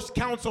your worst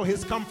counsel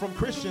has come from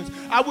Christians.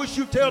 I wish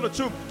you'd tell the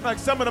truth. Like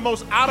some of the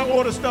most out of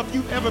order stuff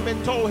you've ever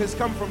been told has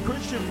come from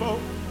Christian folk.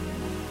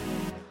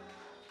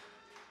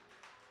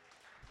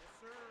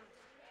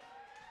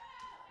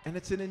 And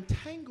it's an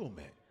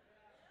entanglement.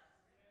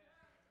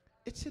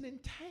 It's an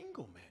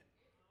entanglement.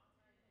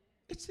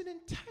 It's an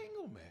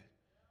entanglement.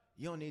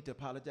 You don't need to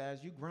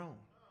apologize. You grown.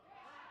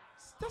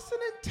 That's an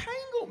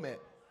entanglement.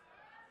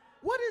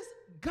 What is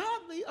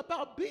godly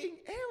about being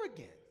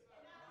arrogant?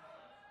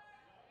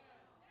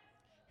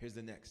 Here's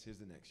the next. Here's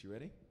the next. You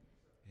ready?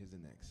 Here's the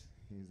next.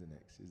 Here's the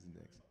next. Here's the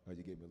next. Oh,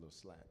 you gave me a little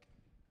slack.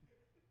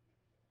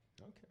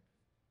 Okay.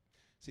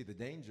 See, the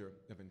danger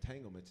of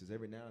entanglements is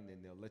every now and then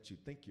they'll let you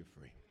think you're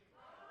free.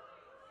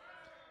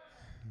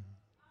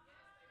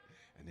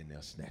 And then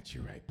they'll snatch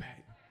you right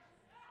back.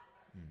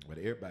 But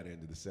everybody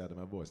under the sound of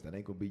my voice, that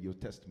ain't going to be your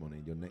testimony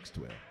in your next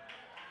 12.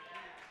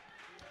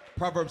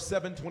 Proverbs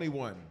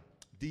 7:21,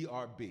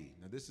 DRB.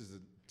 Now, this is a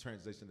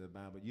translation of the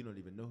Bible. You don't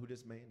even know who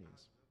this man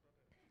is.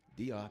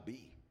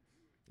 DRB.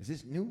 Is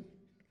this new?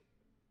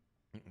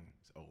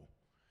 It's old.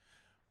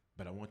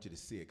 But I want you to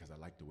see it because I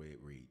like the way it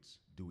reads.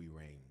 Dewy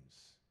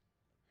rains.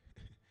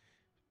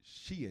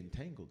 She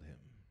entangled him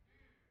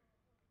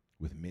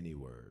with many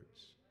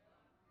words.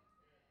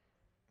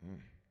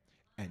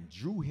 And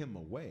drew him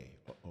away,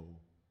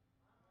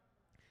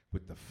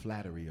 with the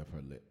flattery of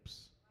her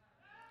lips.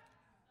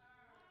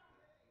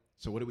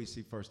 So what do we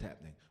see first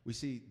happening? We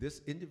see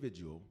this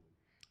individual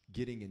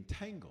getting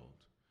entangled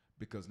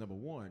because, number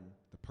one,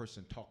 the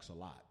person talks a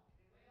lot.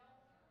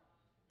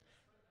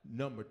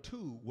 Number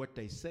two, what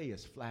they say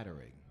is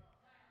flattering.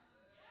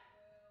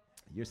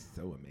 You're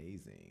so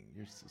amazing.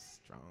 You're so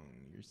strong.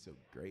 You're so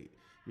great.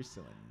 You're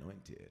so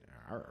anointed.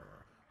 Arr.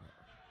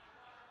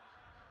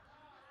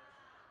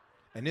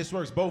 And this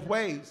works both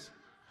ways.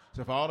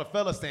 So for all the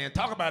fellas saying,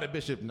 talk about it,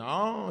 Bishop.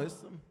 No, it's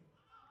some.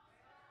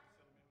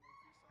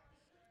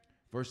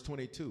 Verse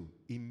 22,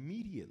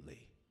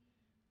 immediately,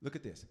 look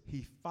at this.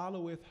 He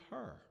followeth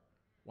her.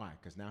 Why?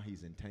 Because now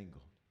he's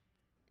entangled.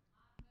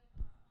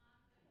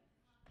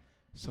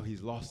 So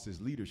he's lost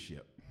his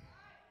leadership.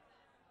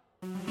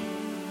 He's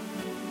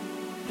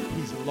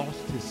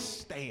lost his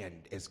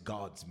stand as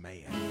God's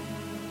man.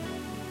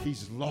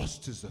 He's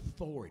lost his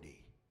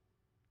authority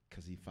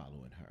because he's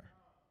following her.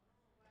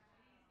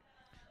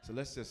 So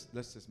let's just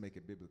make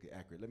it biblically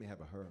accurate. Let me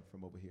have a her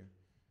from over here.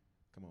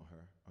 Come on,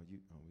 her. Oh, we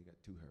got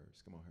two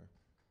hers. Come on, her.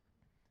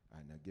 All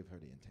right, now give her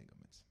the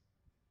entanglements.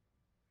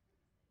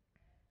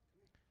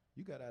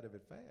 You got out of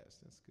it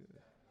fast. That's good.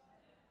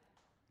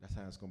 That's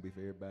how it's going to be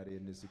for everybody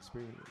in this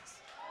experience.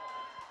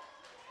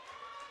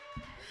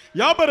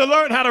 Y'all better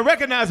learn how to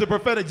recognize the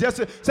prophetic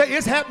gesture. Say,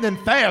 it's happening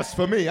fast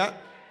for me.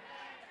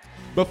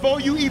 Before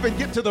you even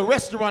get to the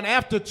restaurant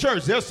after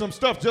church, there's some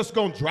stuff just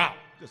going to drop.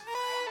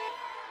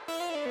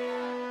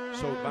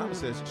 So the Bible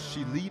says,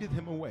 she leadeth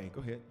him away.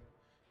 Go ahead.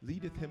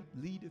 Leadeth him,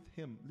 leadeth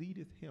him,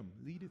 leadeth him,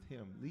 leadeth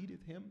him,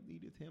 leadeth him,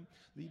 leadeth him,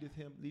 leadeth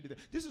him, leadeth him.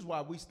 This is why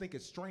we think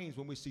it's strange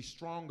when we see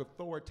strong,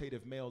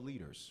 authoritative male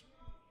leaders.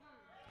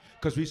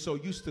 Because we're so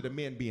used to the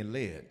men being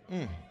led.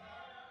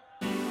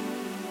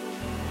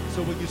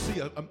 So when you see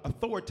an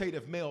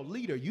authoritative male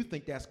leader, you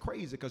think that's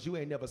crazy because you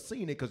ain't never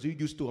seen it because you're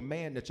used to a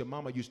man that your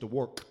mama used to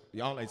work.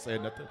 Y'all ain't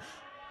saying nothing.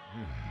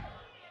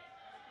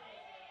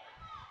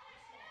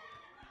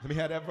 Let me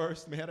have that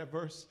verse.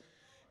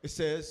 It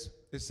says,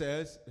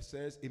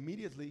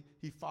 immediately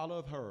he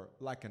followed her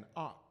like an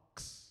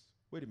ox.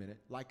 Wait a minute,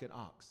 like an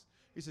ox.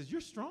 He says,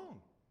 you're strong.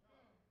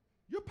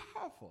 You're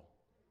powerful.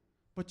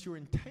 But you're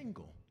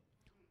entangled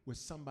with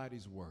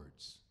somebody's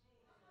words.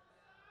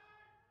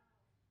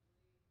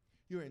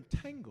 You're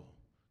entangled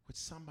with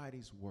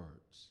somebody's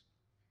words.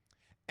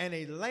 And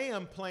a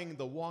lamb playing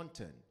the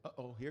wanton.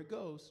 Here it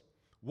goes.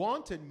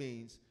 Wanton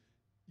means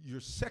you're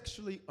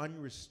sexually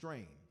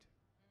unrestrained.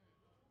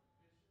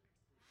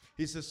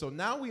 He says, so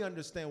now we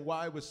understand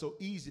why it was so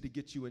easy to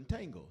get you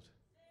entangled.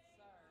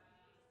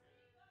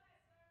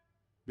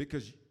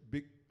 Because,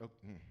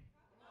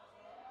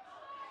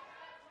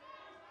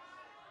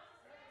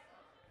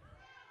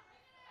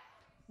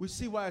 We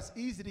see why it's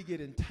easy to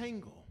get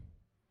entangled.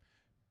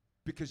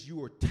 Because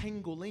you are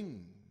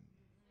tangling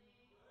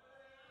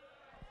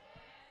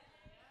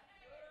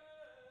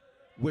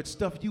with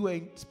stuff you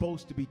ain't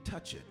supposed to be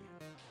touching.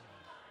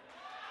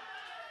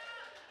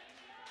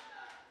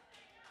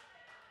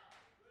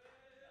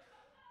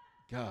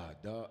 God,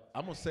 dog.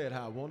 I'm going to say it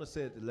how I want to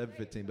say it at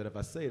 11:15, but if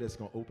I say it, it's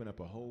going to open up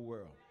a whole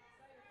world.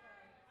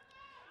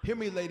 Hear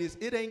me, ladies.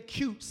 It ain't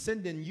cute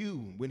sending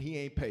you when he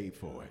ain't paid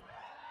for it.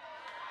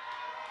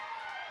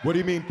 What do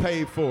you mean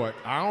paid for it?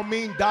 I don't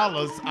mean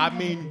dollars. I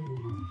mean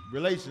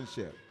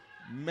relationship,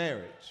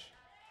 marriage.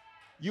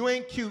 You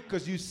ain't cute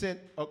because you sent,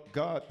 oh,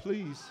 God,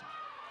 please.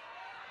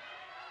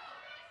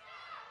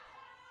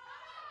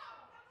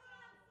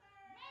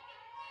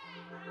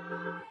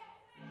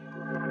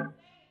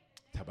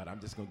 How about I'm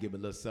just going to give a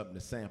little something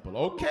to sample?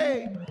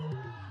 Okay.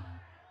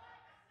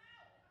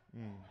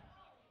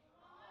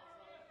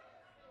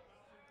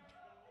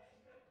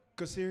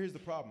 Because here's the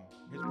problem.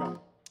 Here's the problem.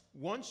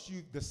 Once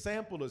the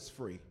sample is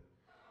free,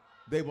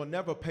 they will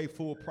never pay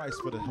full price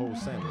for the whole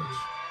sandwich.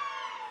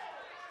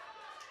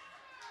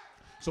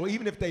 So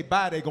even if they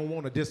buy, they're going to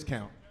want a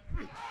discount.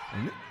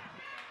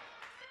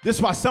 This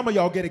is why some of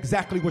y'all get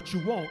exactly what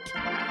you want.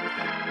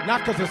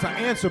 Not because it's an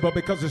answer, but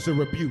because it's a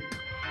rebuke.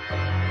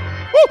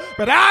 Woo!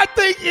 But I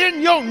think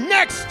in your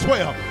next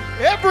 12,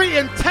 every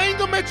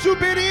entanglement you've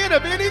been in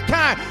of any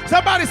kind,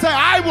 somebody say,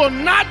 I will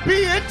not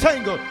be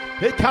entangled.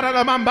 Say,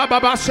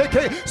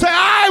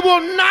 I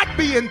will not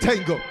be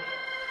entangled.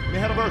 They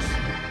had a verse.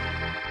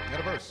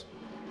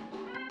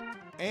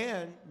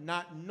 And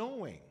not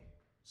knowing.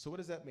 So what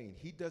does that mean?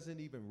 He doesn't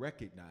even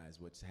recognize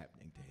what's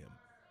happening to him.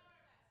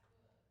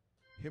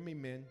 Hear me,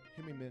 men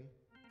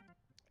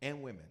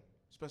and women,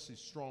 especially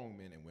strong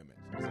men and women.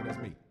 So say, that's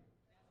me.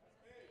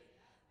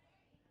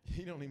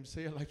 He don't even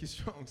say it like he's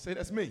strong. Say,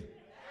 that's me.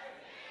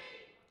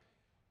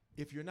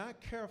 If you're not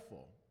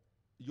careful,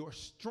 your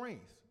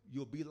strength,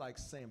 you'll be like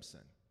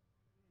Samson,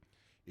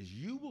 is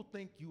you will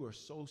think you are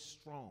so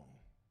strong,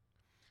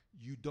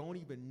 you don't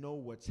even know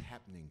what's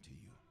happening to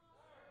you.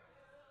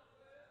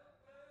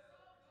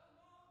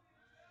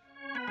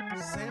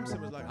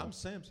 Samson was like, I'm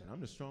Samson. I'm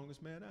the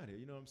strongest man out here.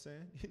 You know what I'm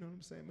saying? You know what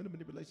I'm saying?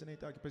 Manipulation ain't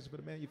the occupation for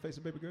the man. You're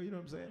facing, baby girl. You know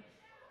what I'm saying?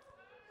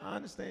 I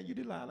understand you,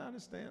 Delilah. I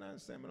understand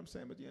what I'm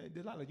saying. But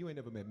Delilah, you ain't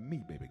never met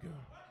me, baby girl.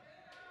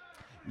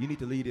 You need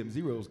to lead them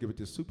zeros, give it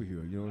to a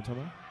superhero. You know what I'm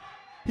talking about?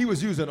 He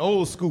was using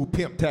old school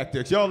pimp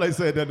tactics. Y'all ain't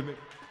said that to me.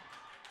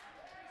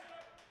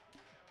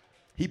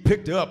 He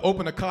picked her up,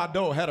 opened the car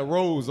door, had a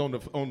rose on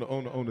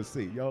the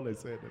seat. Y'all ain't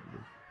said that to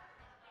me.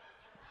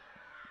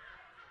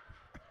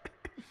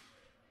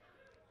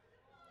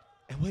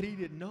 And what he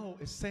didn't know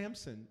is,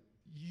 Samson,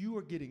 you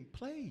are getting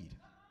played.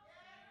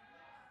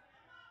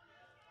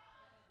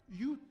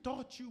 You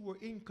thought you were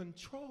in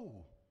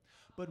control,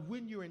 but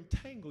when you're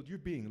entangled, you're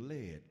being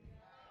led.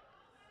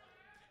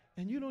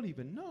 And you don't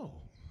even know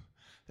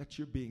that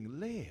you're being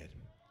led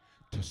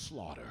to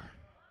slaughter.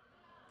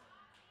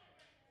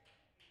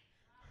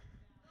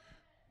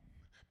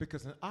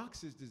 Because an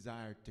ox is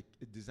designed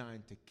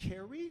to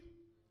carry,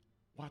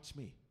 watch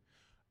me,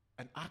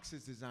 an ox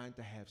is designed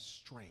to have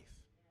strength.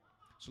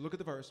 So look at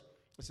the verse.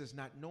 It says,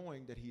 not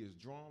knowing that he is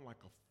drawn like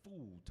a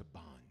fool to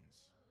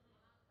bonds.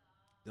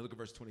 Then look at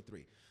verse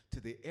 23. To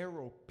the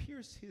arrow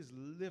pierce his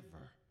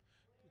liver.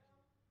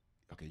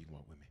 Okay, you can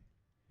walk with me.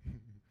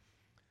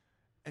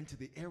 And to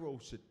the arrow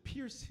should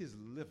pierce his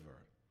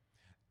liver,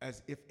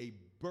 as if a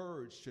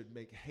bird should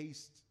make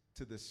haste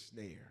to the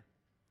snare.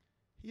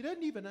 He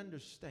doesn't even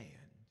understand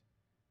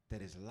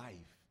that his life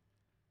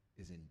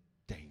is in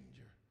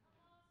danger.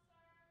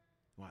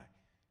 Why?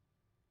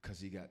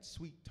 Because he got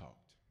sweet-talked.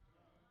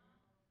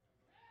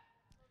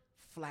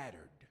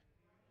 Flattered.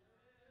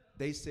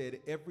 They said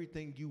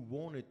everything you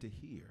wanted to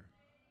hear.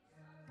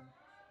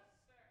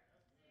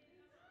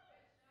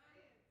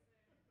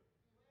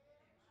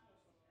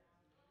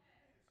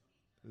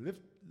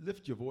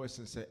 Lift your voice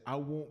and say, I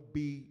won't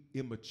be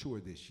immature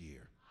this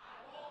year.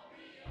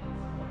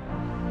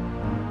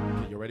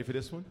 Okay, you ready for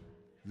this one?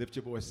 Lift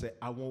your voice and say,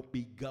 I won't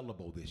be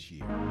gullible this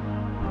year.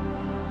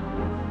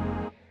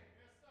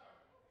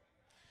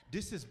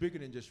 This is bigger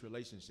than just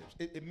relationships.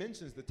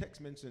 The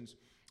text mentions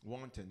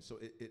wanton, so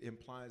it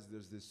implies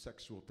there's this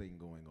sexual thing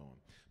going on.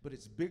 But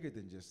it's bigger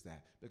than just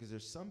that, because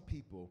there's some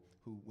people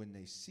who, when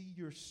they see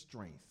your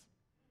strength,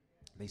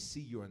 they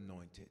see you're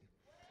anointed.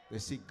 They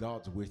see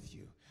God's with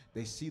you.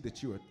 They see that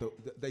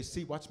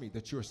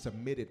that you're a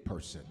submitted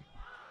person.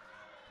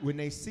 When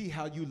they see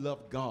how you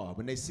love God,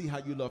 when they see how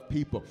you love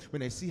people, when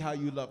they see how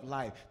you love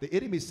life, the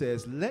enemy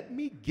says, let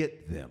me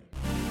get them.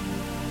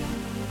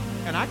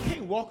 And I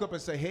can't walk up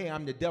and say, hey,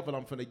 I'm the devil,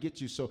 I'm finna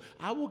get you. So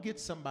I will get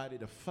somebody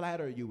to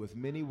flatter you with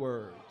many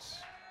words,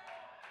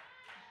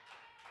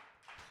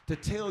 to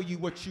tell you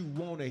what you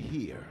want to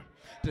hear,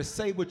 to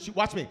say what you,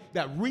 watch me,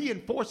 that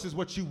reinforces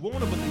what you want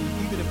to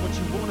believe, even if what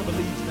you want to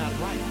believe is not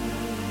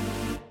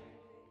right.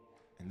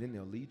 And then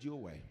they'll lead you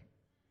away,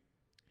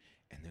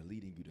 and they're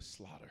leading you to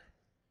slaughter.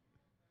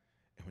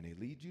 And when they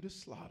lead you to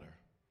slaughter,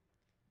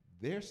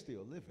 they're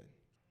still living,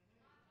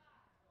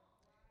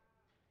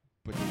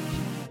 but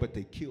but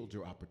they killed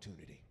your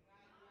opportunity.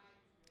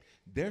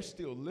 They're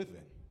still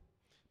living,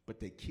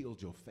 but they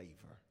killed your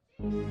favor.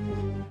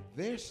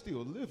 They're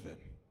still living,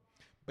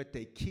 but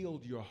they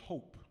killed your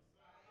hope.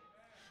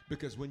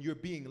 Because when you're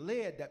being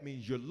led, that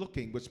means you're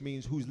looking, which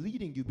means who's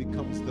leading you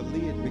becomes the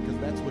lid, because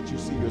that's what you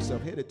see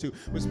yourself headed to,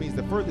 which means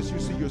the furthest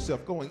you see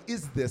yourself going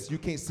is this. You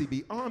can't see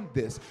beyond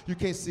this. You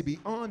can't see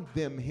beyond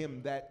them,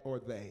 him, that, or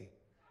they.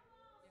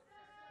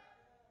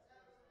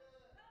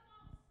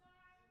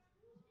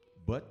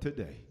 But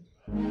today,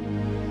 so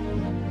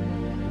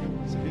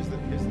here's the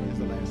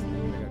last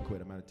thing. I got to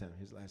quit. I'm out of time.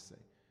 Here's the last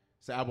thing.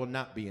 Say, I will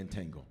not be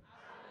entangled.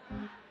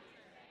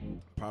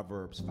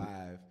 Proverbs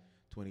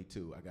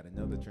 5:22. I got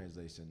another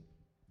translation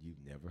you've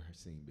never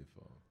seen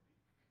before.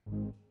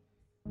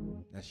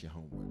 That's your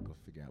homework. Go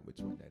figure out which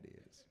one that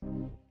is.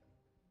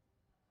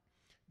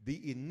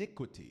 The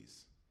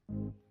iniquities,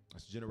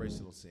 that's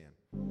generational sin,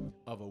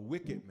 of a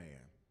wicked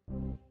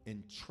man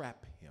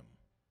entrap him,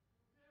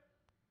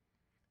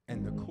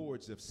 and the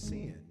cords of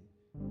sin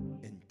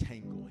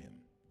entangle him.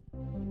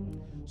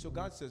 So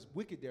God says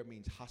wicked there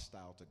means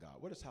hostile to God.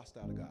 What is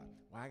hostile to God?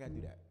 Why I got to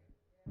do that?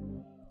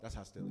 That's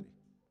hostility.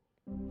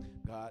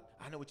 God,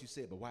 I know what you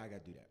said, but why I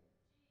got to do that?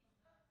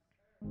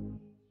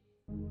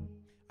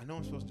 I know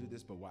I'm supposed to do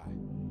this, but why?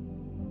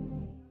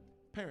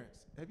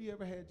 Parents, have you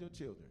ever had your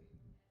children?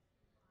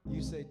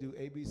 You say do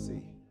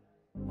ABC.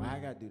 Why I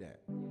got to do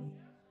that?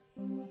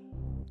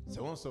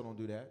 So-and-so don't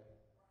do that.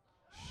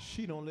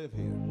 She don't live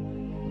here.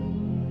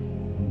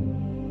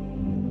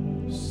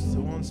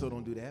 So-and-so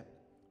don't do that.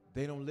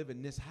 They don't live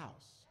in this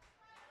house.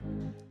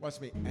 Watch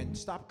me. And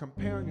stop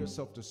comparing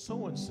yourself to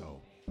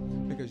so-and-so,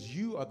 because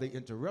you are the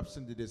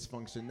interruption to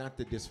dysfunction, not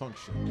the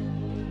dysfunction.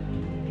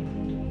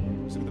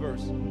 Let's look at the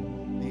verse.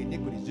 The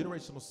iniquities,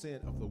 generational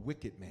sin of the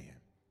wicked man.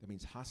 That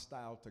means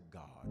hostile to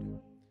God.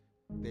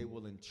 They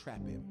will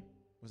entrap him.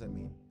 What does that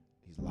mean?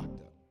 He's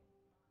locked up.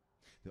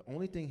 The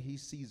only thing he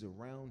sees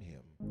around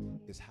him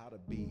is how to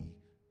be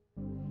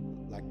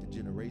like the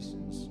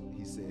generations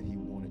he said he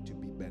wanted to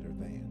be better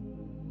than.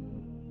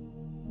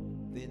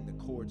 Then the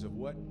cords of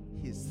what?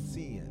 His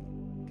sin,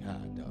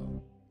 God,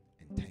 dog,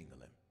 entangle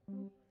him.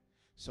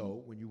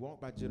 So when you walk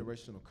by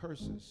generational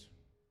curses,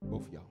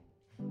 both of y'all,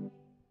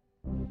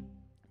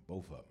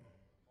 both of them.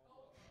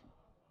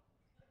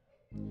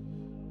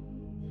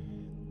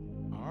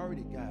 I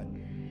already got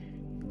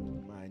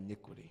my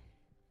iniquity.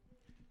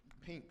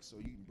 Pink, so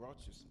you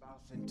brought your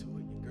spouse into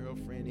it, your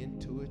girlfriend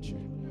into it.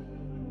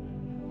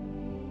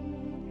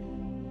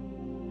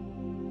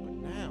 But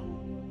now,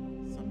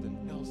 something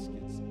else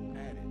gets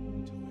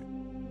added to it.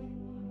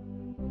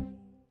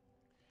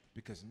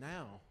 Because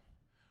now,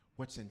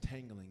 what's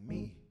entangling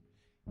me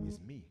is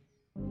me.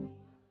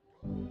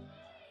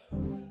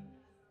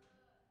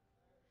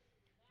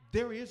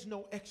 There is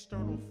no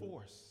external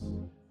force.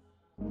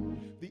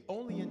 The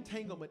only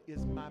entanglement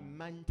is my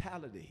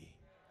mentality.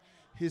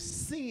 His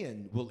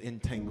sin will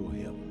entangle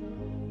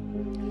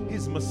him.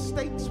 His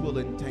mistakes will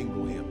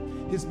entangle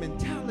him. His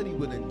mentality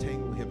will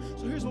entangle him.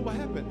 So here's what will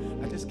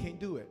happen. I just can't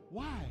do it.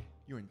 Why?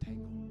 You're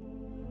entangled.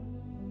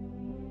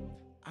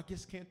 I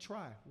just can't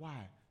try.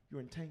 Why?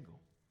 You're entangled.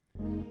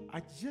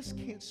 I just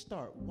can't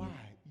start.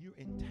 Why? You're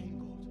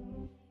entangled.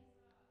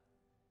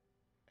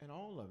 And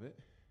all of it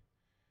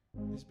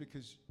is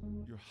because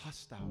you're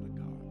hostile to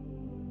God.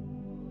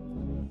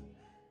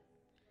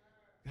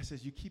 God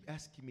says, you keep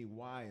asking me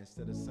why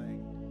instead of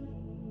saying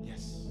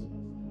yes.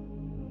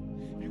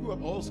 If you grew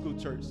up old school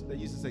church, they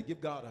used to say,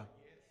 give God a,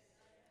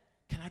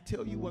 can I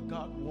tell you what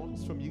God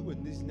wants from you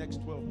in these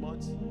next 12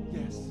 months?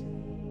 Yes.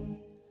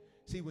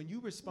 See, when you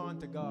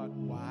respond to God,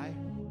 why,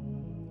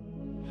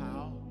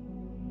 how,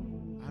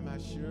 I'm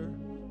not sure,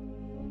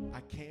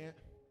 I can't,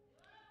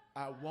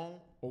 I won't,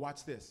 or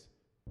watch this.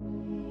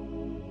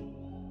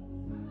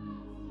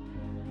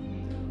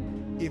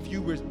 If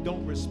you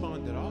don't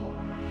respond at all,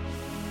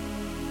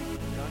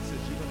 God says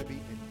you're going to be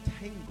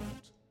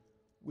entangled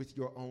with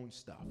your own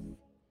stuff.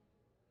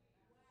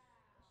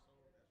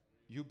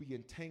 You'll be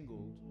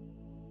entangled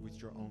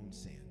with your own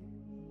sin.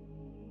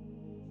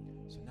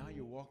 So now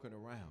you're walking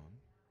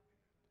around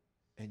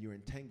and you're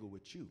entangled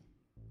with you.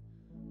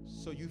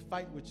 So you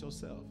fight with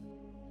yourself.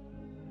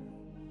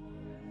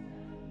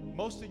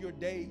 Most of your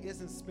day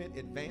isn't spent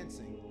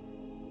advancing,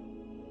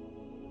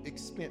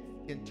 it's spent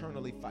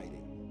internally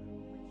fighting.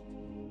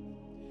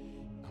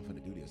 I'm going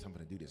to do this. I'm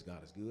going to do this.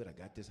 God is good. I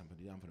got this. I'm going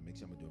to do that. I'm going to make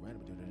sure I'm going to do it right.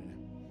 I'm going to do that.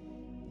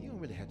 You don't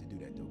really have to do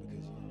that, though,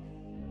 because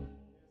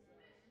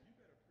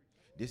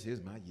this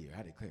is my year.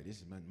 I declare this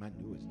is my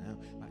newest now.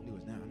 My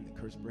newest now. I'm the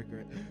curse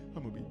breaker.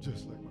 I'm going to be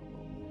just like my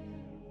mom.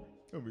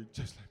 I'm going to be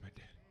just like my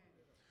dad.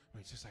 I'm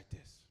going to be just like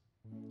this.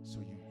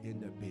 So you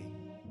end up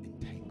being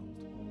entangled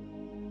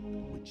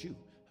with you.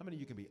 How many of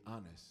you can be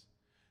honest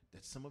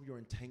that some of your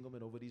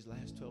entanglement over these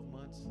last 12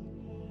 months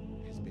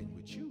has been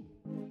with you?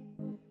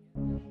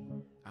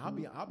 I'll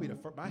be the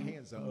first. My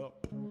hands are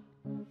up.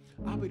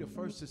 I'll be the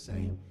first to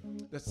say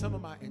that some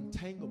of my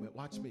entanglement,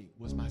 watch me,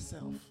 was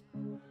myself.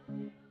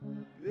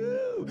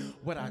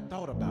 what I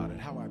thought about it,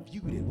 how I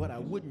viewed it, what I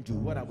wouldn't do,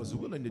 what I was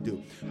willing to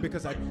do.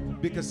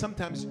 Because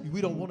sometimes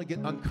we don't want to get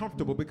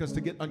uncomfortable, because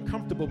to get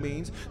uncomfortable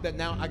means that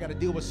now I got to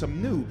deal with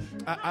some new.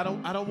 I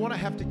don't want to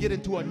have to get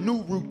into a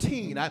new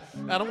routine. I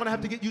don't want to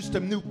have to get used to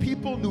new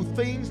people, new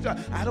things.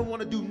 I don't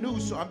want to do new,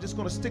 so I'm just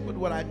going to stick with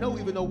what I know,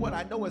 even though what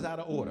I know is out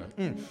of order.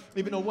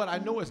 Even though what I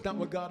know is not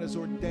what God has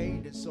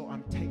ordained, and so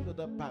I'm tangled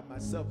up by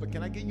myself. But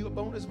can I give you a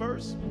bonus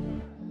verse?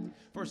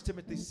 1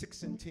 Timothy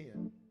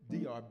 6:10,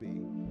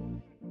 DRB.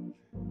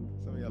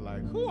 Some of you are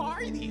like, who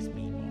are these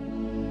people?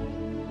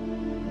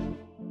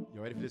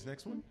 You ready for this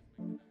next one?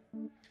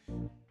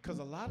 Because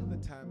a lot of the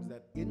times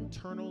that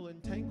internal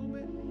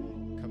entanglement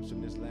comes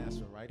from this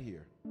last one right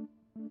here.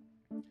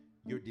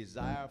 Your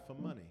desire for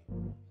money.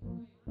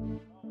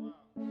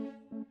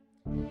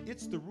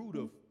 It's the root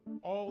of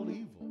all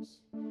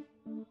evils.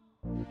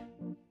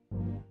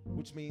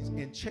 Which means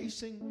in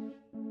chasing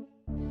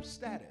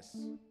status,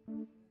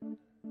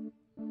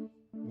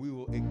 we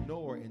will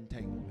ignore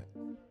entanglement.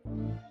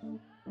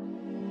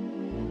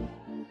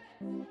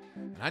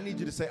 And I need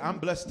you to say, I'm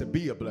blessed to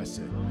be a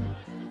blessing.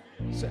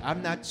 Say,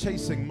 I'm not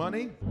chasing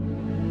money.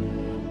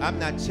 I'm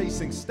not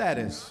chasing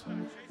status.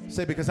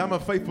 Say, because I'm a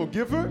faithful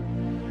giver,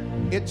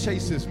 it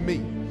chases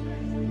me.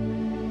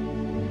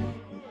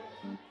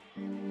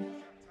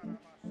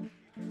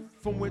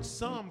 From which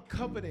some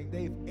coveting,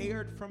 they've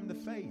erred from the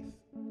faith.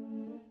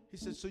 He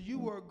said, so you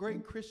were a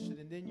great Christian,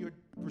 and then your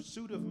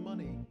pursuit of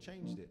money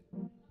changed it.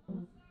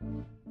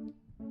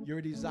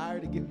 Your desire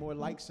to get more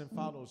likes and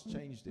follows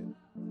changed it.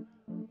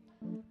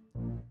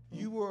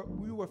 You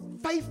were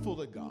faithful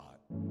to God,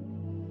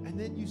 and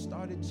then you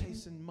started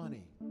chasing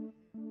money.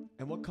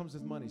 And what comes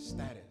with money?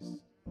 Status.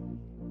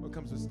 What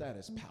comes with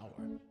status?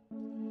 Power.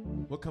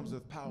 What comes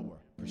with power?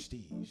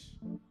 Prestige.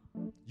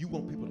 You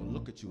want people to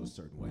look at you a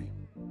certain way.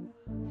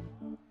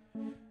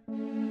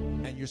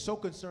 And you're so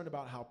concerned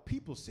about how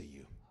people see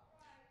you,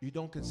 you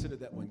don't consider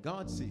that when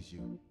God sees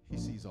you, he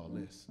sees all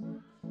this.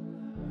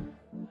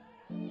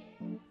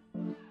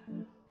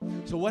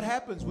 So what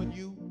happens when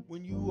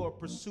you are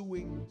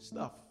pursuing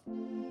stuff?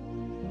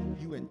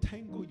 You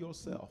entangle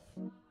yourself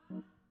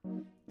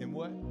in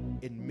what?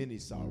 In many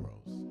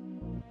sorrows.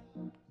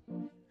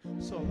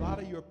 So a lot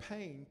of your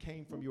pain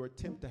came from your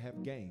attempt to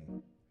have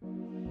gain.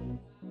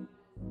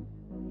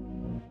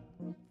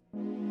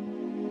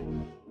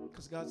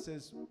 Because God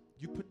says,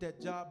 you put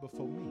that job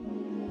before me.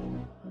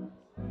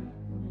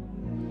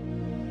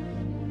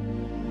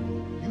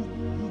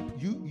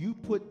 You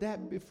put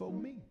that before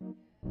me.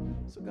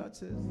 So God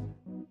says,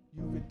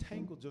 you've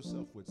entangled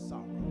yourself with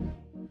sorrow.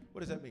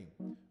 What does that mean?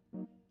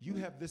 You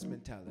have this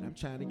mentality. I'm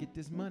trying to get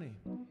this money.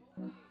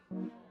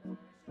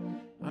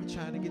 I'm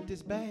trying to get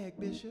this bag,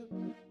 Bishop.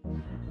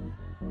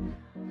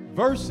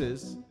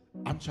 Versus,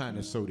 I'm trying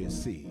to sow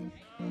this seed.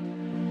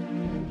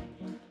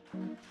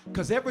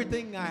 Because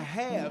everything I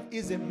have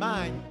isn't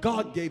mine.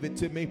 God gave it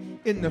to me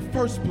in the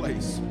first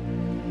place.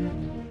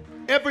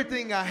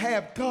 Everything I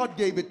have, God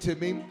gave it to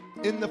me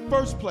in the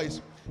first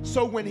place.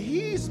 So when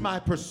he's my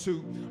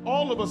pursuit,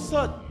 all of a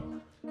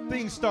sudden,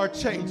 things start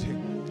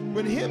changing.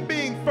 When him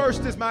being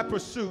first is my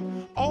pursuit,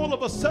 all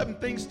of a sudden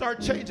things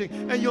start changing.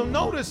 And you'll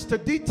notice to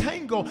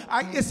detangle,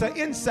 it's an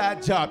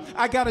inside job.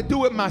 I got to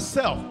do it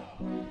myself.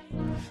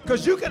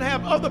 Because you can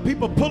have other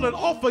people pull it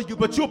off of you,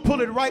 but you'll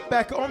pull it right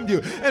back on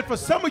you. And for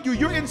some of you,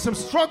 you're in some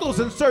struggles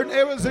in certain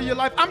areas of your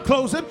life. I'm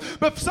closing.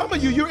 But for some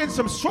of you, you're in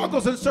some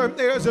struggles in certain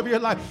areas of your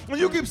life. And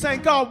you keep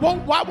saying, God,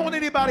 why won't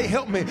anybody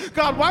help me?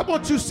 God, why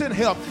won't you send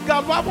help?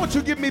 God, why won't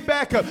you give me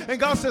backup? And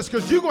God says,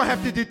 because you're going to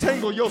have to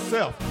detangle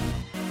yourself.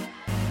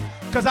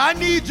 Because I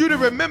need you to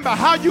remember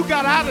how you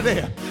got out of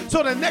there.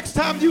 So the next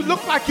time you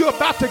look like you're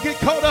about to get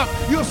caught up,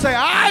 you'll say,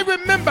 I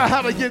remember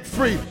how to get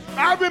free.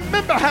 I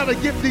remember how to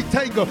get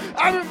detangled.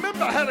 I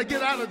remember how to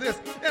get out of this.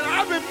 And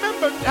I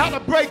remember how to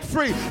break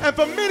free. And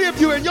for many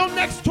of you in your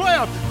next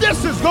 12,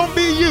 this is going to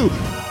be you.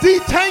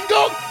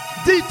 Detangled,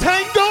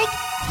 detangled,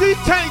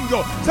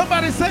 detangled.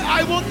 Somebody say,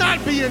 I will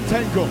not be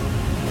entangled.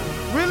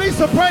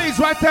 Release a praise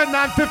right there,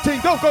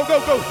 9:15. Go, go,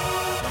 go, go.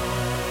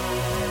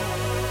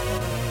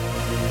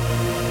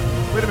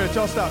 Wait a minute,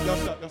 y'all stop.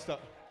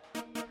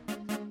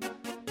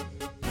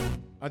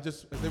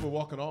 As they were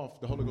walking off,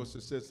 the Holy Ghost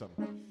just said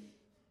something.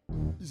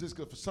 He says,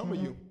 because for some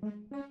of you,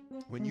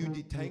 when you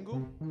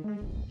detangle,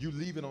 you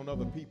leave it on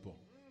other people.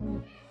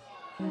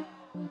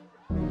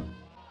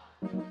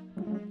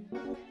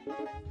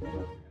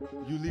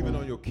 You leave it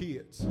on your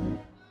kids.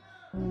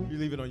 You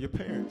leave it on your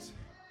parents.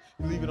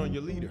 You leave it on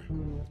your leader.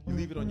 You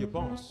leave it on your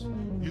boss.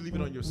 You leave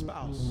it on your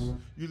spouse.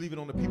 You leave it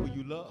on the people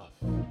you love.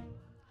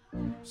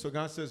 So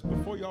God says,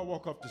 before y'all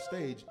walk off the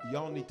stage,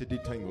 y'all need to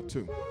detangle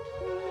too.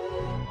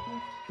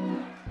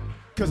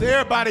 Because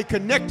everybody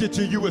connected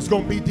to you is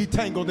going to be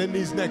detangled in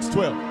these next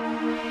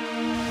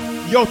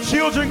 12. Your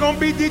children going to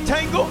be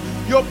detangled.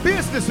 Your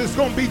business is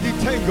going to be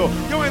detangled.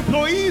 Your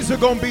employees are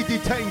going to be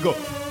detangled.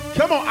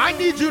 Come on, I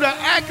need you to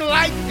act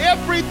like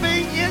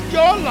everything in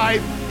your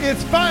life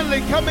is finally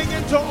coming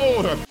into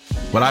order.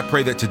 Well, I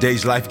pray that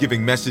today's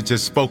life-giving message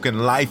has spoken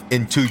life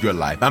into your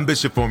life. I'm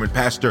Bishop Foreman,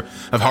 pastor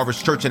of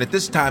Harvest Church, and at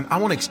this time, I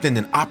want to extend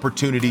an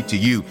opportunity to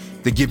you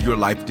to give your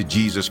life to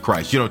Jesus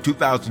Christ.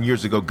 2,000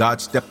 years ago, God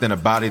stepped in a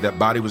body. That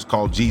body was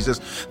called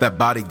Jesus. That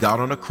body got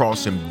on a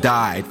cross and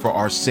died for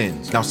our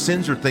sins. Now,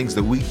 sins are things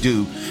that we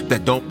do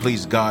that don't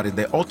please God, and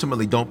they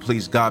ultimately don't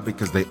please God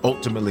because they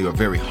ultimately are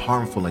very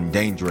harmful and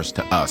dangerous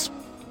to us.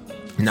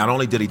 Not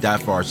only did he die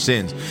for our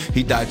sins,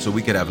 he died so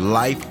we could have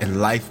life and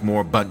life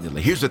more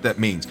abundantly. Here's what that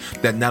means,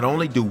 that not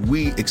only do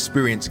we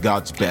experience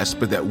God's best,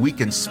 but that we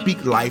can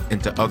speak life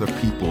into other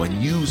people and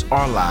use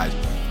our lives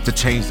to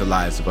change the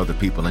lives of other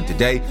people. And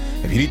today,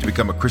 if you need to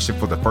become a Christian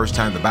for the first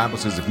time, the Bible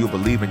says if you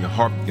believe in your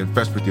heart and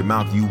confess with your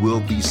mouth, you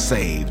will be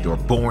saved or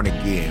born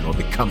again or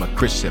become a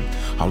Christian.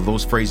 All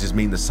those phrases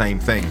mean the same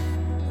thing.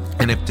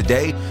 And if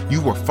today you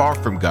were far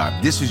from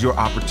God, this is your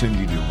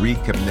opportunity to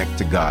reconnect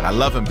to God. I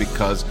love him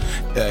because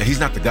he's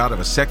not the God of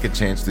a second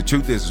chance. The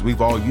truth is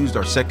we've all used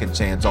our second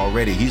chance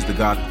already. He's the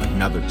God of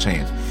another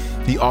chance.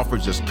 He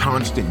offers us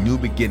constant new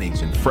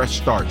beginnings and fresh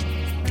starts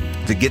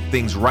to get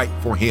things right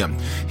for him.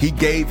 He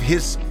gave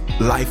his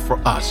life for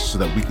us so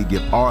that we could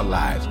give our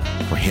lives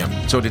for him.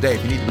 So today,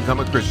 if you need to become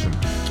a Christian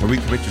or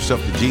recommit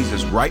yourself to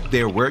Jesus right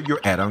there where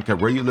you're at, I don't care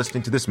where you're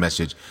listening to this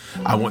message,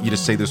 I want you to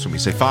say this with me.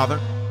 Say, Father,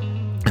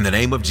 in the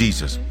name of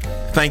Jesus,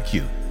 thank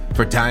you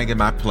for dying in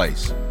my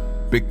place.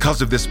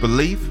 Because of this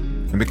belief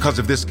and because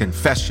of this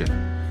confession,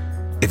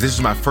 if this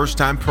is my first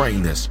time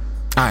praying this,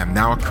 I am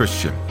now a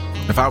Christian.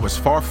 If I was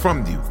far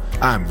from you,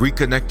 I am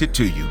reconnected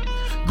to you.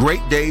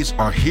 Great days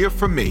are here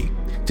for me.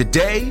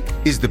 Today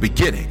is the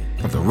beginning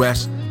of the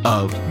rest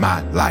of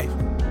my life.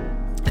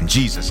 In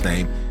Jesus'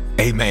 name,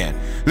 amen.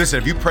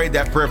 Listen, if you prayed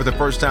that prayer for the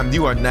first time,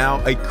 you are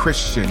now a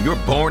Christian. You're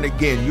born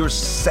again. You're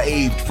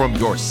saved from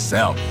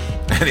yourself.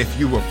 And if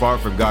you were far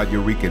from God,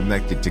 you're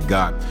reconnected to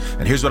God.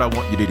 And here's what I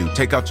want you to do.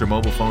 Take out your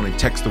mobile phone and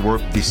text the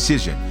word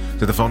decision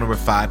to the phone number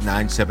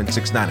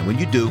 59769. And when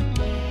you do,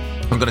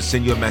 I'm going to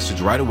send you a message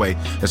right away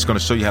that's going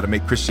to show you how to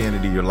make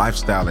Christianity your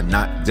lifestyle and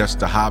not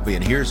just a hobby.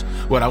 And here's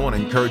what I want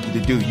to encourage you to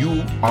do.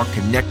 You are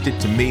connected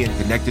to me and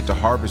connected to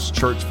Harvest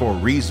Church for a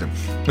reason.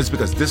 It's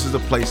because this is the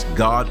place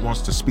God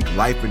wants to speak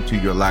life into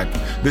your life.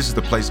 This is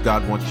the place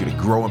God wants you to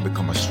grow and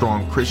become a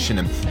strong Christian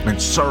and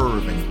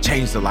serve and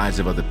change the lives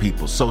of other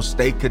people. So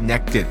stay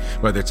connected,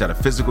 whether it's at a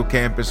physical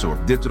campus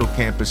or a digital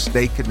campus.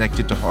 Stay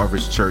connected to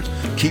Harvest Church.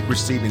 Keep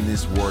receiving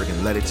this word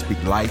and let it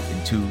speak life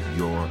into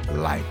your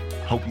life.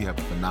 Hope you have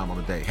a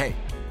phenomenal day. Hey,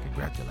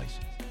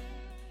 congratulations.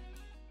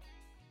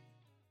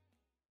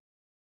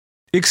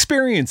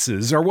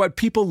 Experiences are what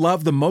people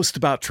love the most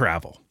about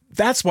travel.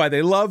 That's why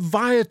they love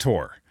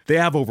Viator. They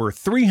have over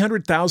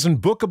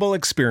 300,000 bookable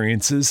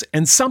experiences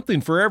and something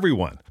for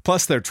everyone.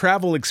 Plus, their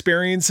travel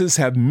experiences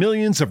have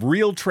millions of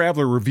real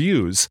traveler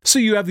reviews, so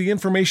you have the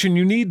information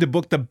you need to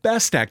book the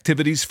best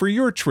activities for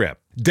your trip.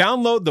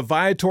 Download the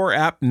Viator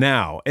app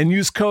now and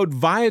use code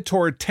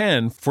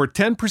Viator10 for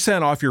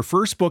 10% off your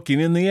first booking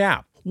in the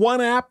app.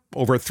 One app,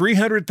 over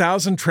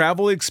 300,000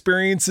 travel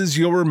experiences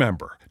you'll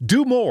remember.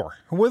 Do more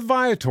with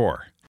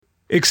Viator.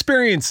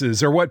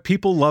 Experiences are what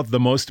people love the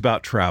most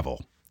about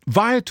travel.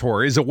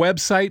 Viator is a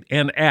website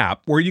and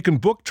app where you can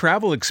book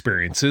travel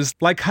experiences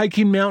like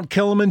hiking Mount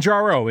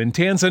Kilimanjaro in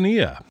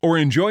Tanzania or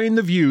enjoying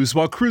the views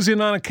while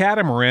cruising on a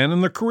catamaran in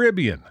the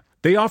Caribbean.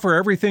 They offer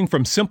everything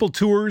from simple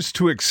tours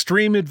to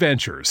extreme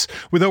adventures.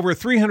 With over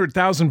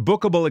 300,000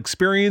 bookable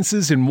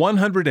experiences in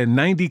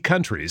 190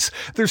 countries,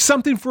 there's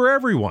something for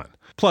everyone.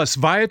 Plus,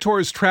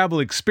 Viator's travel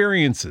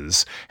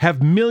experiences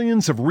have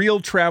millions of real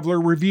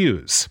traveler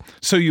reviews,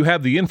 so you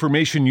have the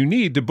information you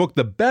need to book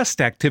the best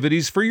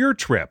activities for your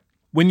trip.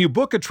 When you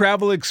book a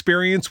travel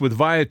experience with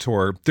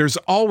Viator, there's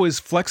always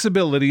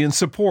flexibility and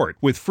support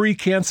with free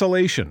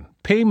cancellation,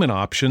 payment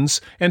options,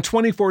 and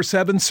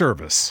 24/7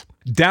 service.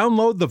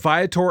 Download the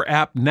Viator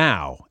app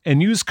now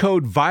and use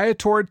code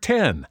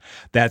Viator10.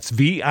 That's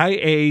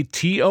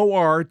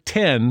Viator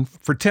 10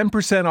 for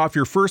 10% off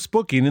your first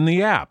booking in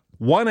the app.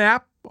 One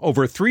app,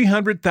 over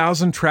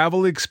 300,000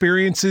 travel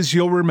experiences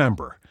you'll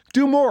remember.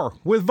 Do more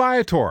with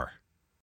Viator.